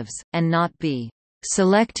alternatives, and not be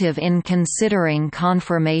selective in considering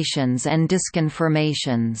confirmations and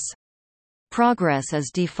disconfirmations. Progress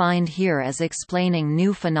is defined here as explaining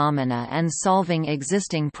new phenomena and solving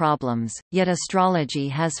existing problems, yet astrology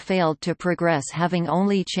has failed to progress, having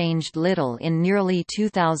only changed little in nearly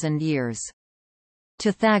 2,000 years.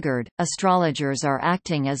 To Thagard, astrologers are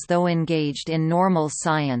acting as though engaged in normal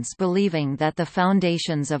science, believing that the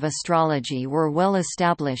foundations of astrology were well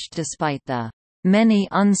established despite the many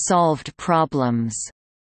unsolved problems,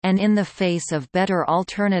 and in the face of better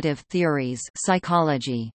alternative theories,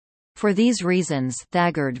 psychology. For these reasons,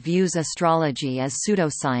 Thagard views astrology as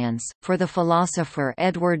pseudoscience. For the philosopher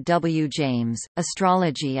Edward W. James,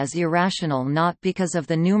 astrology is irrational not because of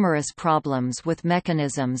the numerous problems with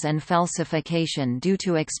mechanisms and falsification due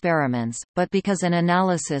to experiments, but because an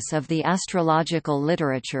analysis of the astrological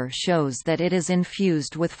literature shows that it is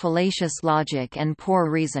infused with fallacious logic and poor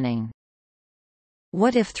reasoning.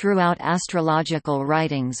 What if throughout astrological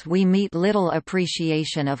writings we meet little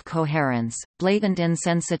appreciation of coherence, blatant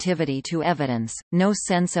insensitivity to evidence, no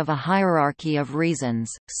sense of a hierarchy of reasons,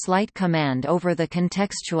 slight command over the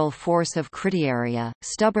contextual force of criteria,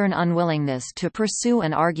 stubborn unwillingness to pursue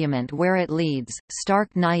an argument where it leads,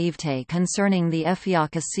 stark naivete concerning the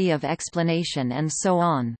efficacy of explanation, and so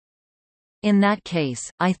on? In that case,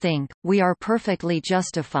 I think, we are perfectly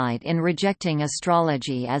justified in rejecting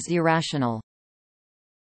astrology as irrational.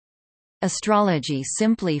 Astrology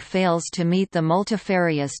simply fails to meet the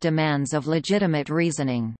multifarious demands of legitimate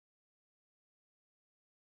reasoning.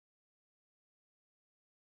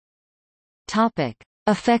 Topic: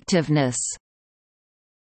 Effectiveness.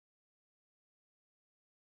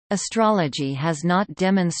 Astrology has not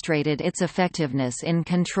demonstrated its effectiveness in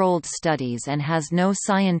controlled studies and has no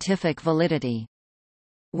scientific validity.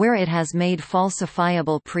 Where it has made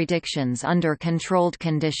falsifiable predictions under controlled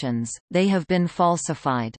conditions, they have been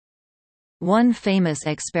falsified. One famous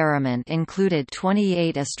experiment included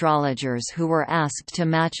 28 astrologers who were asked to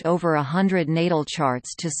match over 100 natal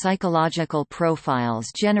charts to psychological profiles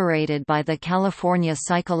generated by the California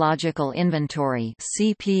Psychological Inventory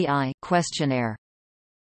 (CPI) questionnaire.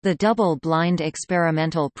 The double-blind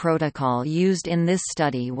experimental protocol used in this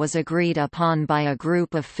study was agreed upon by a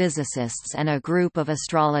group of physicists and a group of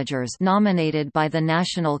astrologers nominated by the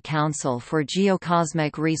National Council for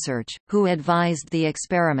Geocosmic Research, who advised the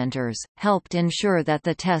experimenters, helped ensure that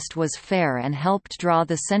the test was fair, and helped draw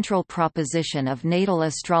the central proposition of natal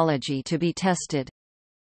astrology to be tested.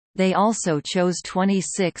 They also chose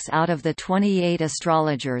 26 out of the 28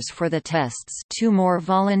 astrologers for the tests. 2 more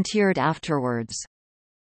volunteered afterwards.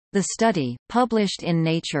 The study, published in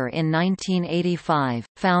Nature in 1985,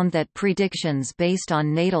 found that predictions based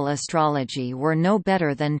on natal astrology were no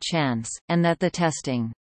better than chance, and that the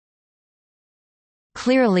testing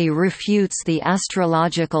clearly refutes the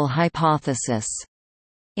astrological hypothesis.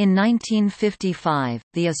 In 1955,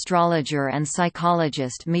 the astrologer and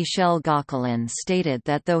psychologist Michel Gauquelin stated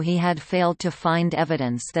that though he had failed to find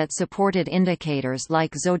evidence that supported indicators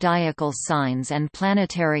like zodiacal signs and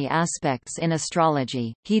planetary aspects in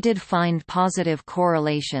astrology, he did find positive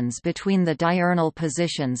correlations between the diurnal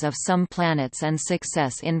positions of some planets and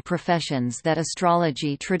success in professions that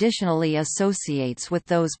astrology traditionally associates with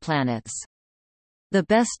those planets. The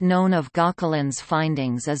best known of Gauquelin's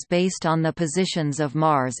findings is based on the positions of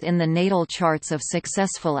Mars in the natal charts of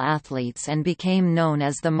successful athletes and became known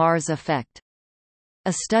as the Mars effect.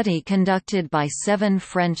 A study conducted by 7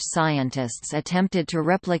 French scientists attempted to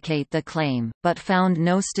replicate the claim, but found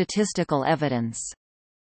no statistical evidence.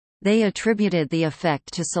 They attributed the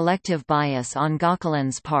effect to selective bias on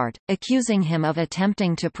Gauquelin's part, accusing him of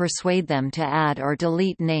attempting to persuade them to add or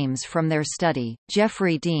delete names from their study.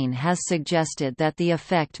 Jeffrey Dean has suggested that the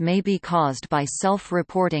effect may be caused by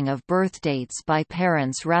self-reporting of birth dates by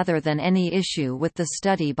parents rather than any issue with the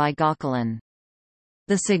study by Gauquelin.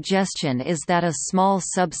 The suggestion is that a small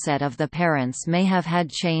subset of the parents may have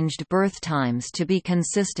had changed birth times to be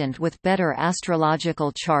consistent with better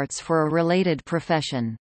astrological charts for a related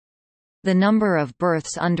profession. The number of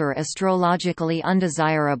births under astrologically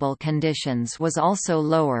undesirable conditions was also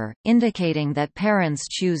lower, indicating that parents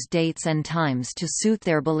choose dates and times to suit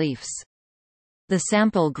their beliefs. The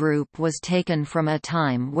sample group was taken from a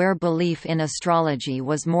time where belief in astrology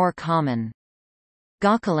was more common.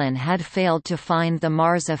 Gauquelin had failed to find the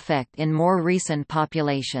Mars effect in more recent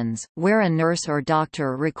populations, where a nurse or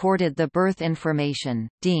doctor recorded the birth information.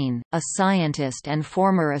 Dean, a scientist and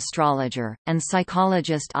former astrologer, and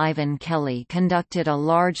psychologist Ivan Kelly conducted a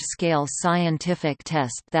large-scale scientific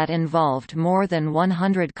test that involved more than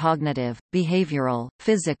 100 cognitive, behavioral,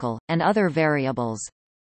 physical, and other variables,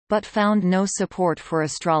 but found no support for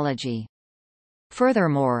astrology.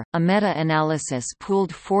 Furthermore, a meta-analysis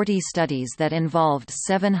pooled 40 studies that involved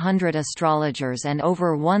 700 astrologers and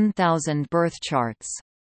over 1,000 birth charts.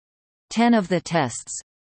 10 of the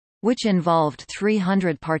tests—which involved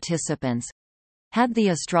 300 participants—had the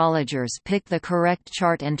astrologers pick the correct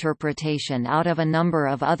chart interpretation out of a number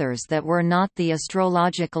of others that were not the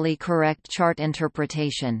astrologically correct chart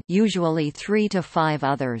interpretation, usually 3 to 5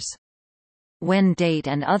 others. When date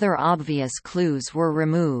and other obvious clues were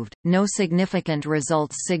removed, no significant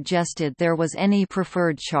results suggested there was any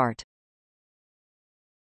preferred chart.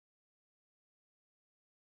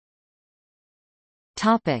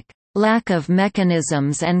 Lack of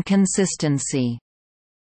mechanisms and consistency.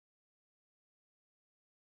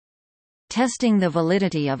 Testing the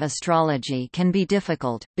validity of astrology can be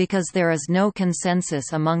difficult, because there is no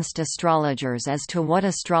consensus amongst astrologers as to what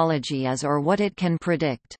astrology is or what it can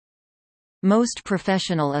predict. Most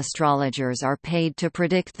professional astrologers are paid to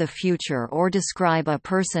predict the future or describe a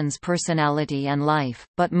person's personality and life,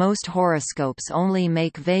 but most horoscopes only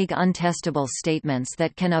make vague untestable statements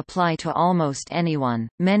that can apply to almost anyone.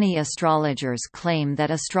 Many astrologers claim that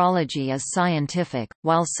astrology is scientific,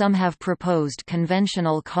 while some have proposed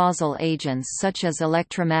conventional causal agents such as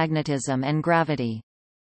electromagnetism and gravity.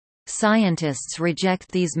 Scientists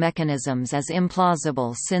reject these mechanisms as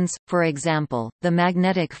implausible since, for example, the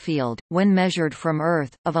magnetic field, when measured from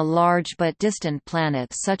Earth, of a large but distant planet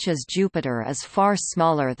such as Jupiter is far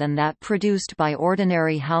smaller than that produced by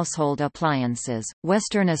ordinary household appliances.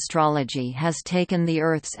 Western astrology has taken the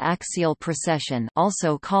Earth's axial precession,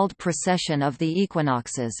 also called precession of the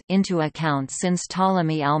equinoxes, into account since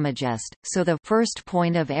Ptolemy Almagest, so the first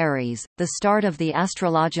point of Aries, the start of the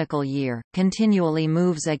astrological year, continually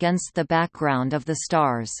moves against the background of the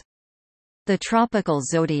stars. The tropical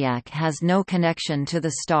zodiac has no connection to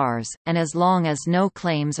the stars, and as long as no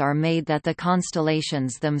claims are made that the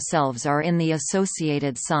constellations themselves are in the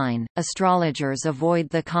associated sign, astrologers avoid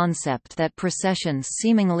the concept that precession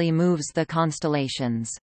seemingly moves the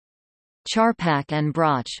constellations. Charpak and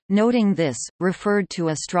Broch, noting this, referred to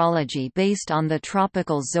astrology based on the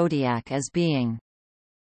tropical zodiac as being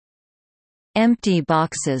empty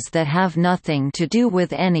boxes that have nothing to do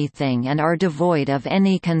with anything and are devoid of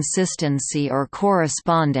any consistency or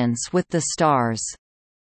correspondence with the stars.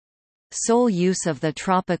 Sole use of the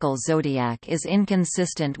tropical zodiac is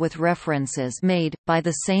inconsistent with references made, by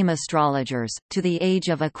the same astrologers, to the age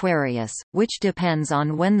of Aquarius, which depends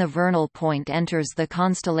on when the vernal point enters the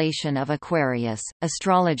constellation of Aquarius.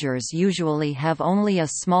 Astrologers usually have only a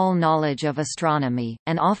small knowledge of astronomy,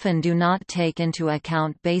 and often do not take into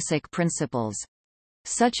account basic principles,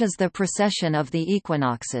 such as the precession of the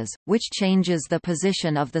equinoxes, which changes the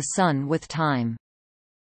position of the Sun with time.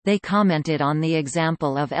 They commented on the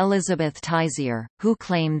example of Elizabeth Tizier, who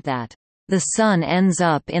claimed that The Sun ends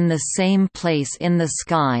up in the same place in the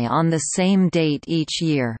sky on the same date each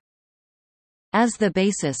year, as the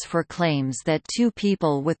basis for claims that two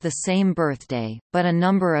people with the same birthday, but a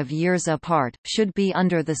number of years apart, should be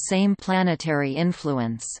under the same planetary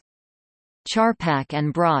influence. Charpak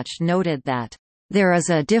and Broch noted that there is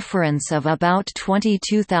a difference of about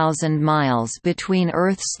 22,000 miles between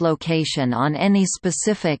Earth's location on any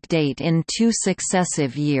specific date in 2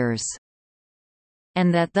 successive years,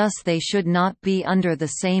 and that thus they should not be under the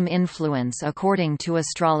same influence according to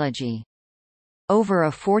astrology. Over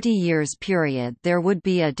a 40 years period there would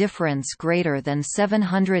be a difference greater than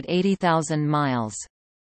 780,000 miles.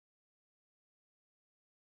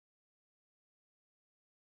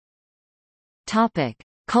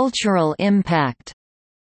 Cultural impact.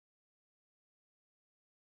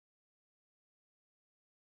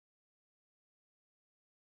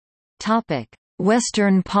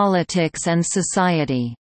 Western politics and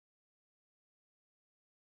society.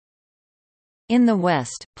 In the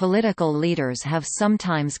West, political leaders have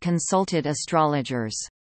sometimes consulted astrologers.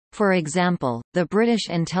 For example, the British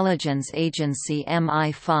intelligence agency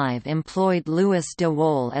MI5 employed Louis de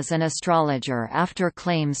Wohl as an astrologer after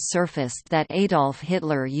claims surfaced that Adolf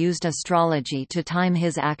Hitler used astrology to time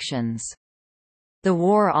his actions. The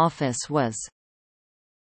War Office was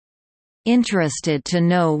interested to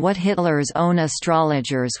know what Hitler's own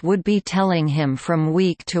astrologers would be telling him from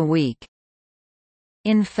week to week.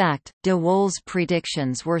 In fact, de Wohl's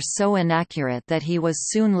predictions were so inaccurate that he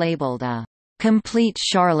was soon labeled a complete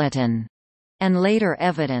charlatan, and later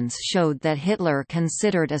evidence showed that Hitler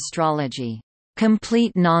considered astrology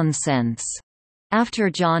complete nonsense. After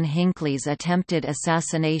John Hinckley's attempted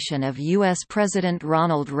assassination of U.S. President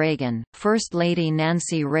Ronald Reagan, First Lady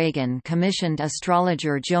Nancy Reagan commissioned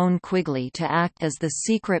astrologer Joan Quigley to act as the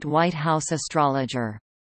secret White House astrologer.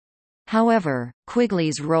 However,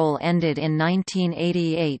 Quigley's role ended in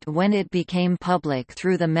 1988 when it became public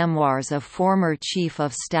through the memoirs of former Chief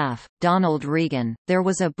of Staff, Donald Regan. There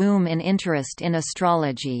was a boom in interest in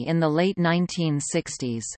astrology in the late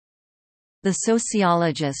 1960s. The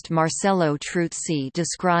sociologist Marcello Truzzi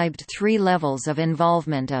described 3 levels of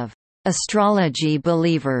involvement of astrology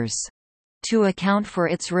believers to account for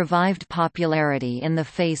its revived popularity in the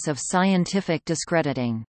face of scientific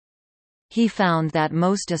discrediting. He found that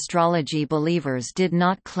most astrology believers did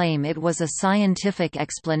not claim it was a scientific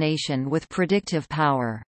explanation with predictive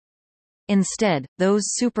power. Instead,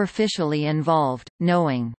 those superficially involved,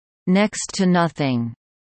 knowing next to nothing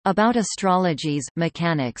about astrology's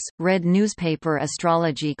mechanics, read newspaper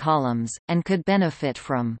astrology columns, and could benefit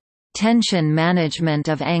from tension management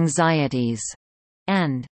of anxieties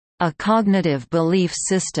and a cognitive belief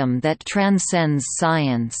system that transcends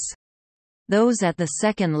science. Those at the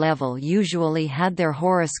second level usually had their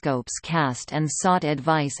horoscopes cast and sought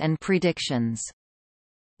advice and predictions.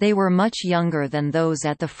 They were much younger than those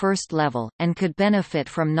at the first level, and could benefit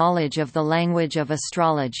from knowledge of the language of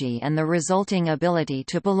astrology and the resulting ability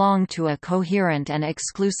to belong to a coherent and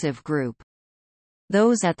exclusive group.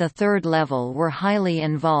 Those at the third level were highly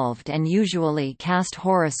involved and usually cast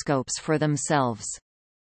horoscopes for themselves.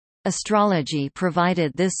 Astrology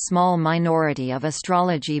provided this small minority of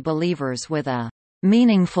astrology believers with a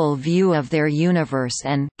meaningful view of their universe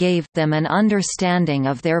and gave them an understanding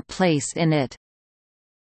of their place in it.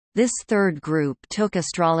 This third group took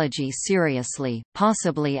astrology seriously,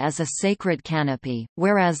 possibly as a sacred canopy,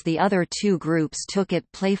 whereas the other 2 groups took it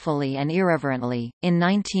playfully and irreverently. In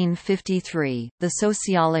 1953, the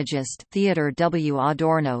sociologist Theodor W.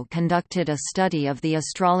 Adorno conducted a study of the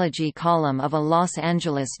astrology column of a Los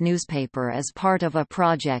Angeles newspaper as part of a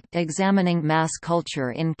project examining mass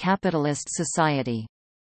culture in capitalist society.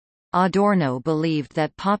 Adorno believed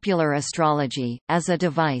that popular astrology, as a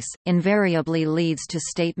device, invariably leads to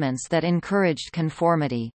statements that encouraged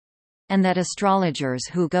conformity, and that astrologers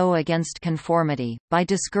who go against conformity, by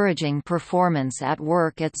discouraging performance at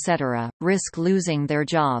work etc., risk losing their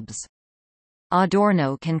jobs.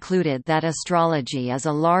 Adorno concluded that astrology is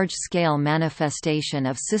a large-scale manifestation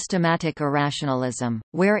of systematic irrationalism,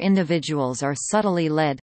 where individuals are subtly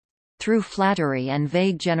led—through flattery and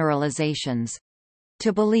vague generalizations—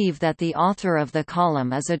 to believe that the author of the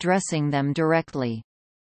column is addressing them directly.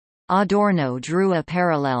 Adorno drew a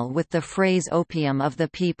parallel with the phrase opium of the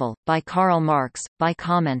people, by Karl Marx, by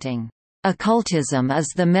commenting, "Occultism is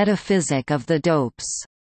the metaphysic of the dopes."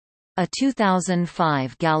 A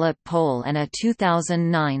 2005 Gallup poll and a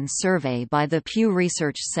 2009 survey by the Pew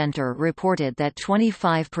Research Center reported that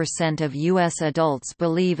 25% of U.S. adults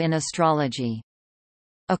believe in astrology.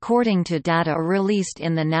 According to data released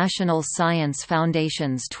in the National Science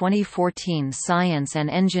Foundation's 2014 Science and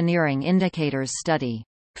Engineering Indicators Study,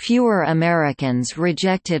 Fewer Americans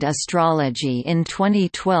rejected astrology in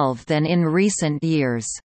 2012 than in recent years.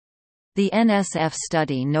 The NSF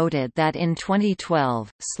study noted that in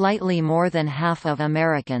 2012, slightly more than half of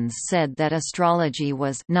Americans said that astrology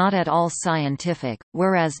was not at all scientific,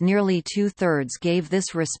 whereas nearly two-thirds gave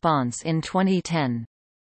this response in 2010.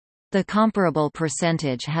 The comparable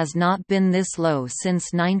percentage has not been this low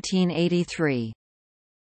since 1983.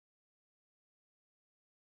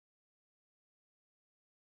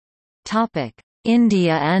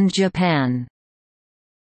 India and Japan.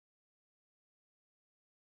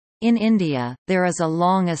 In India, there is a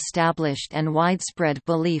long-established and widespread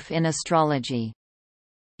belief in astrology.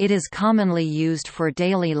 It is commonly used for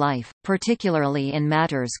daily life, particularly in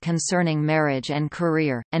matters concerning marriage and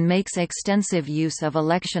career, and makes extensive use of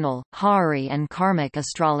electional, Hari and karmic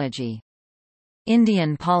astrology.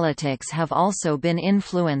 Indian politics have also been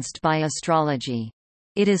influenced by astrology.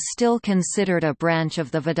 It is still considered a branch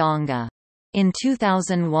of the Vedanga. In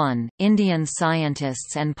 2001, Indian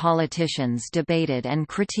scientists and politicians debated and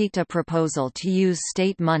critiqued a proposal to use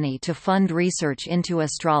state money to fund research into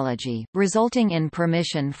astrology, resulting in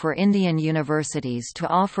permission for Indian universities to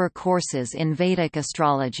offer courses in Vedic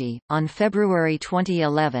astrology. On February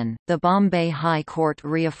 2011, the Bombay High Court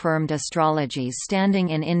reaffirmed astrology's standing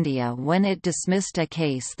in India when it dismissed a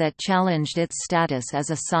case that challenged its status as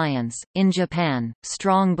a science. In Japan,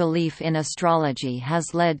 strong belief in astrology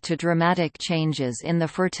has led to dramatic changes in the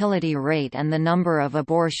fertility rate and the number of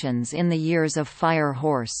abortions in the years of Fire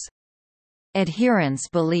Horse. Adherents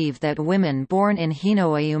believe that women born in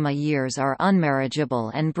Hinoayuma years are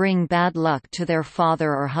unmarriageable and bring bad luck to their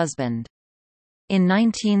father or husband. In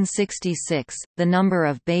 1966, the number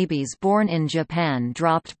of babies born in Japan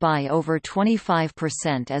dropped by over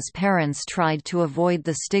 25% as parents tried to avoid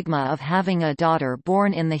the stigma of having a daughter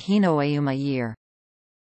born in the Hinoayuma year.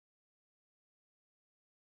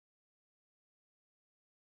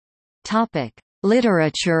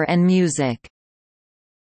 Literature and music.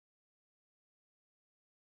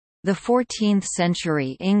 The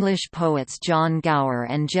 14th-century English poets John Gower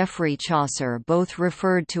and Geoffrey Chaucer both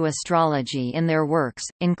referred to astrology in their works,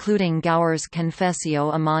 including Gower's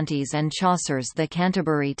Confessio Amantis and Chaucer's The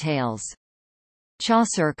Canterbury Tales.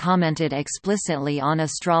 Chaucer commented explicitly on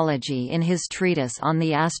astrology in his treatise on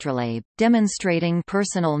the astrolabe, demonstrating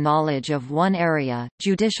personal knowledge of one area,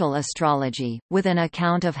 judicial astrology, with an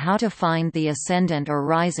account of how to find the ascendant or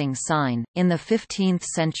rising sign. In the 15th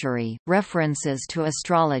century, references to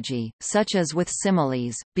astrology, such as with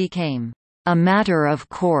similes, became a matter of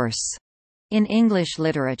course. In English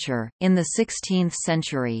literature, in the 16th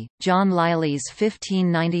century, John Lyly's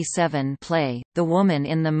 1597 play, The Woman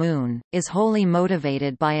in the Moon, is wholly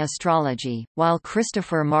motivated by astrology, while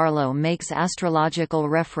Christopher Marlowe makes astrological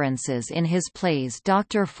references in his plays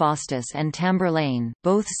Dr. Faustus and Tamburlaine,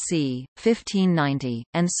 both c. 1590,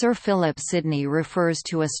 and Sir Philip Sidney refers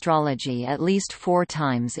to astrology at least 4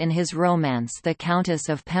 times in his romance The Countess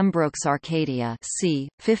of Pembroke's Arcadia c.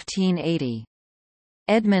 1580.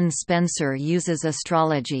 Edmund Spenser uses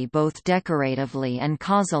astrology both decoratively and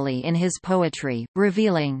causally in his poetry,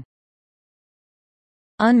 revealing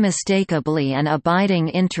unmistakably an abiding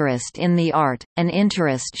interest in the art, an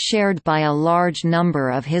interest shared by a large number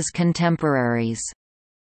of his contemporaries.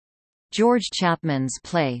 George Chapman's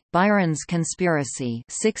play, Byron's Conspiracy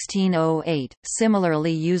 1608,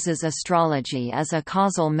 similarly uses astrology as a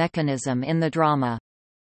causal mechanism in the drama.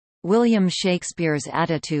 William Shakespeare's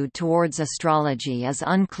attitude towards astrology is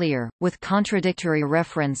unclear, with contradictory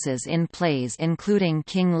references in plays including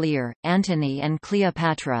King Lear, Antony and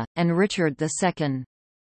Cleopatra, and Richard II.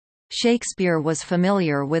 Shakespeare was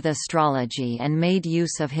familiar with astrology and made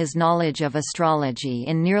use of his knowledge of astrology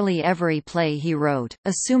in nearly every play he wrote,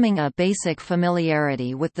 assuming a basic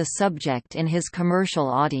familiarity with the subject in his commercial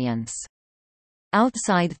audience.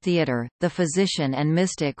 Outside theatre, the physician and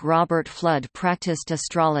mystic Robert Flood practiced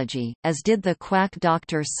astrology, as did the quack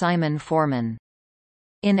doctor Simon Forman.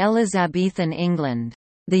 In Elizabethan England,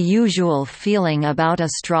 the usual feeling about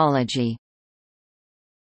astrology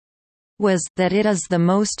was that it is the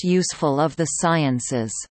most useful of the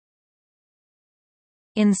sciences.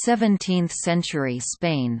 In 17th-century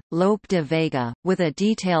Spain, Lope de Vega, with a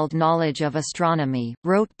detailed knowledge of astronomy,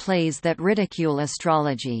 wrote plays that ridicule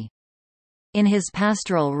astrology. In his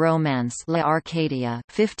pastoral romance La Arcadia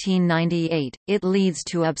 1598, it leads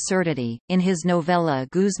to absurdity. In his novella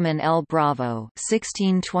Guzman el Bravo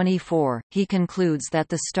 1624, he concludes that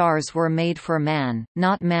the stars were made for man,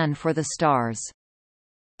 not man for the stars.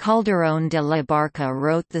 Calderón de la Barca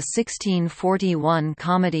wrote the 1641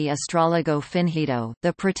 comedy Astrologo Fingido,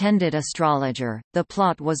 The Pretended Astrologer. The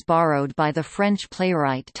plot was borrowed by the French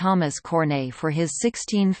playwright Thomas Corneille for his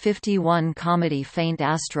 1651 comedy Feint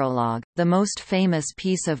Astrologue. The most famous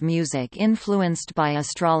piece of music influenced by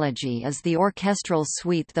astrology is the orchestral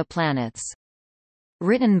suite The Planets.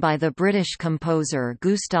 Written by the British composer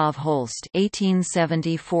Gustav Holst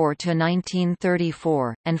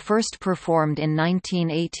 (1874–1934) and first performed in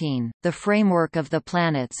 1918, the framework of The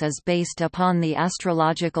Planets is based upon the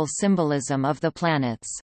astrological symbolism of the planets.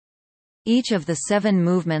 Each of the 7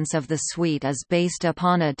 movements of the suite is based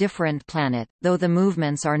upon a different planet, though the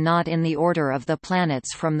movements are not in the order of the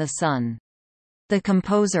planets from the Sun. The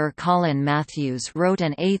composer Colin Matthews wrote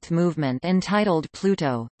an 8th movement entitled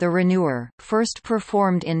Pluto, the Renewer, first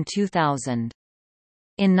performed in 2000.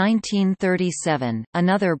 In 1937,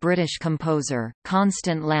 another British composer,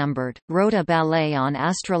 Constant Lambert, wrote a ballet on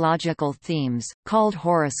astrological themes, called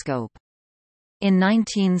Horoscope. In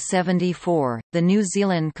 1974, the New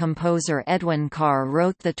Zealand composer Edwin Carr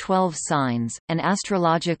wrote The 12 Signs, an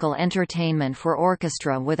astrological entertainment for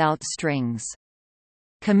orchestra without strings.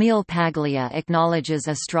 Camille Paglia acknowledges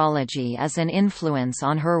astrology as an influence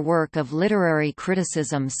on her work of literary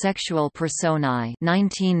criticism Sexual Personae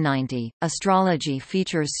 1990. Astrology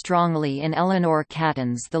features strongly in Eleanor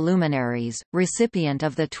Catton's The Luminaries, recipient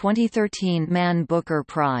of the 2013 Man Booker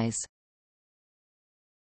Prize.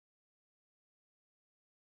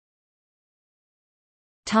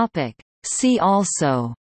 See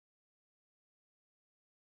also: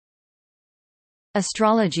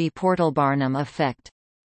 Astrology portal, Barnum effect.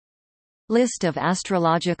 List of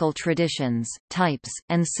astrological traditions, types,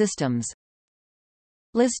 and systems.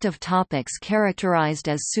 List of topics characterized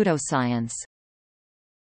as pseudoscience.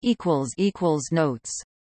 Notes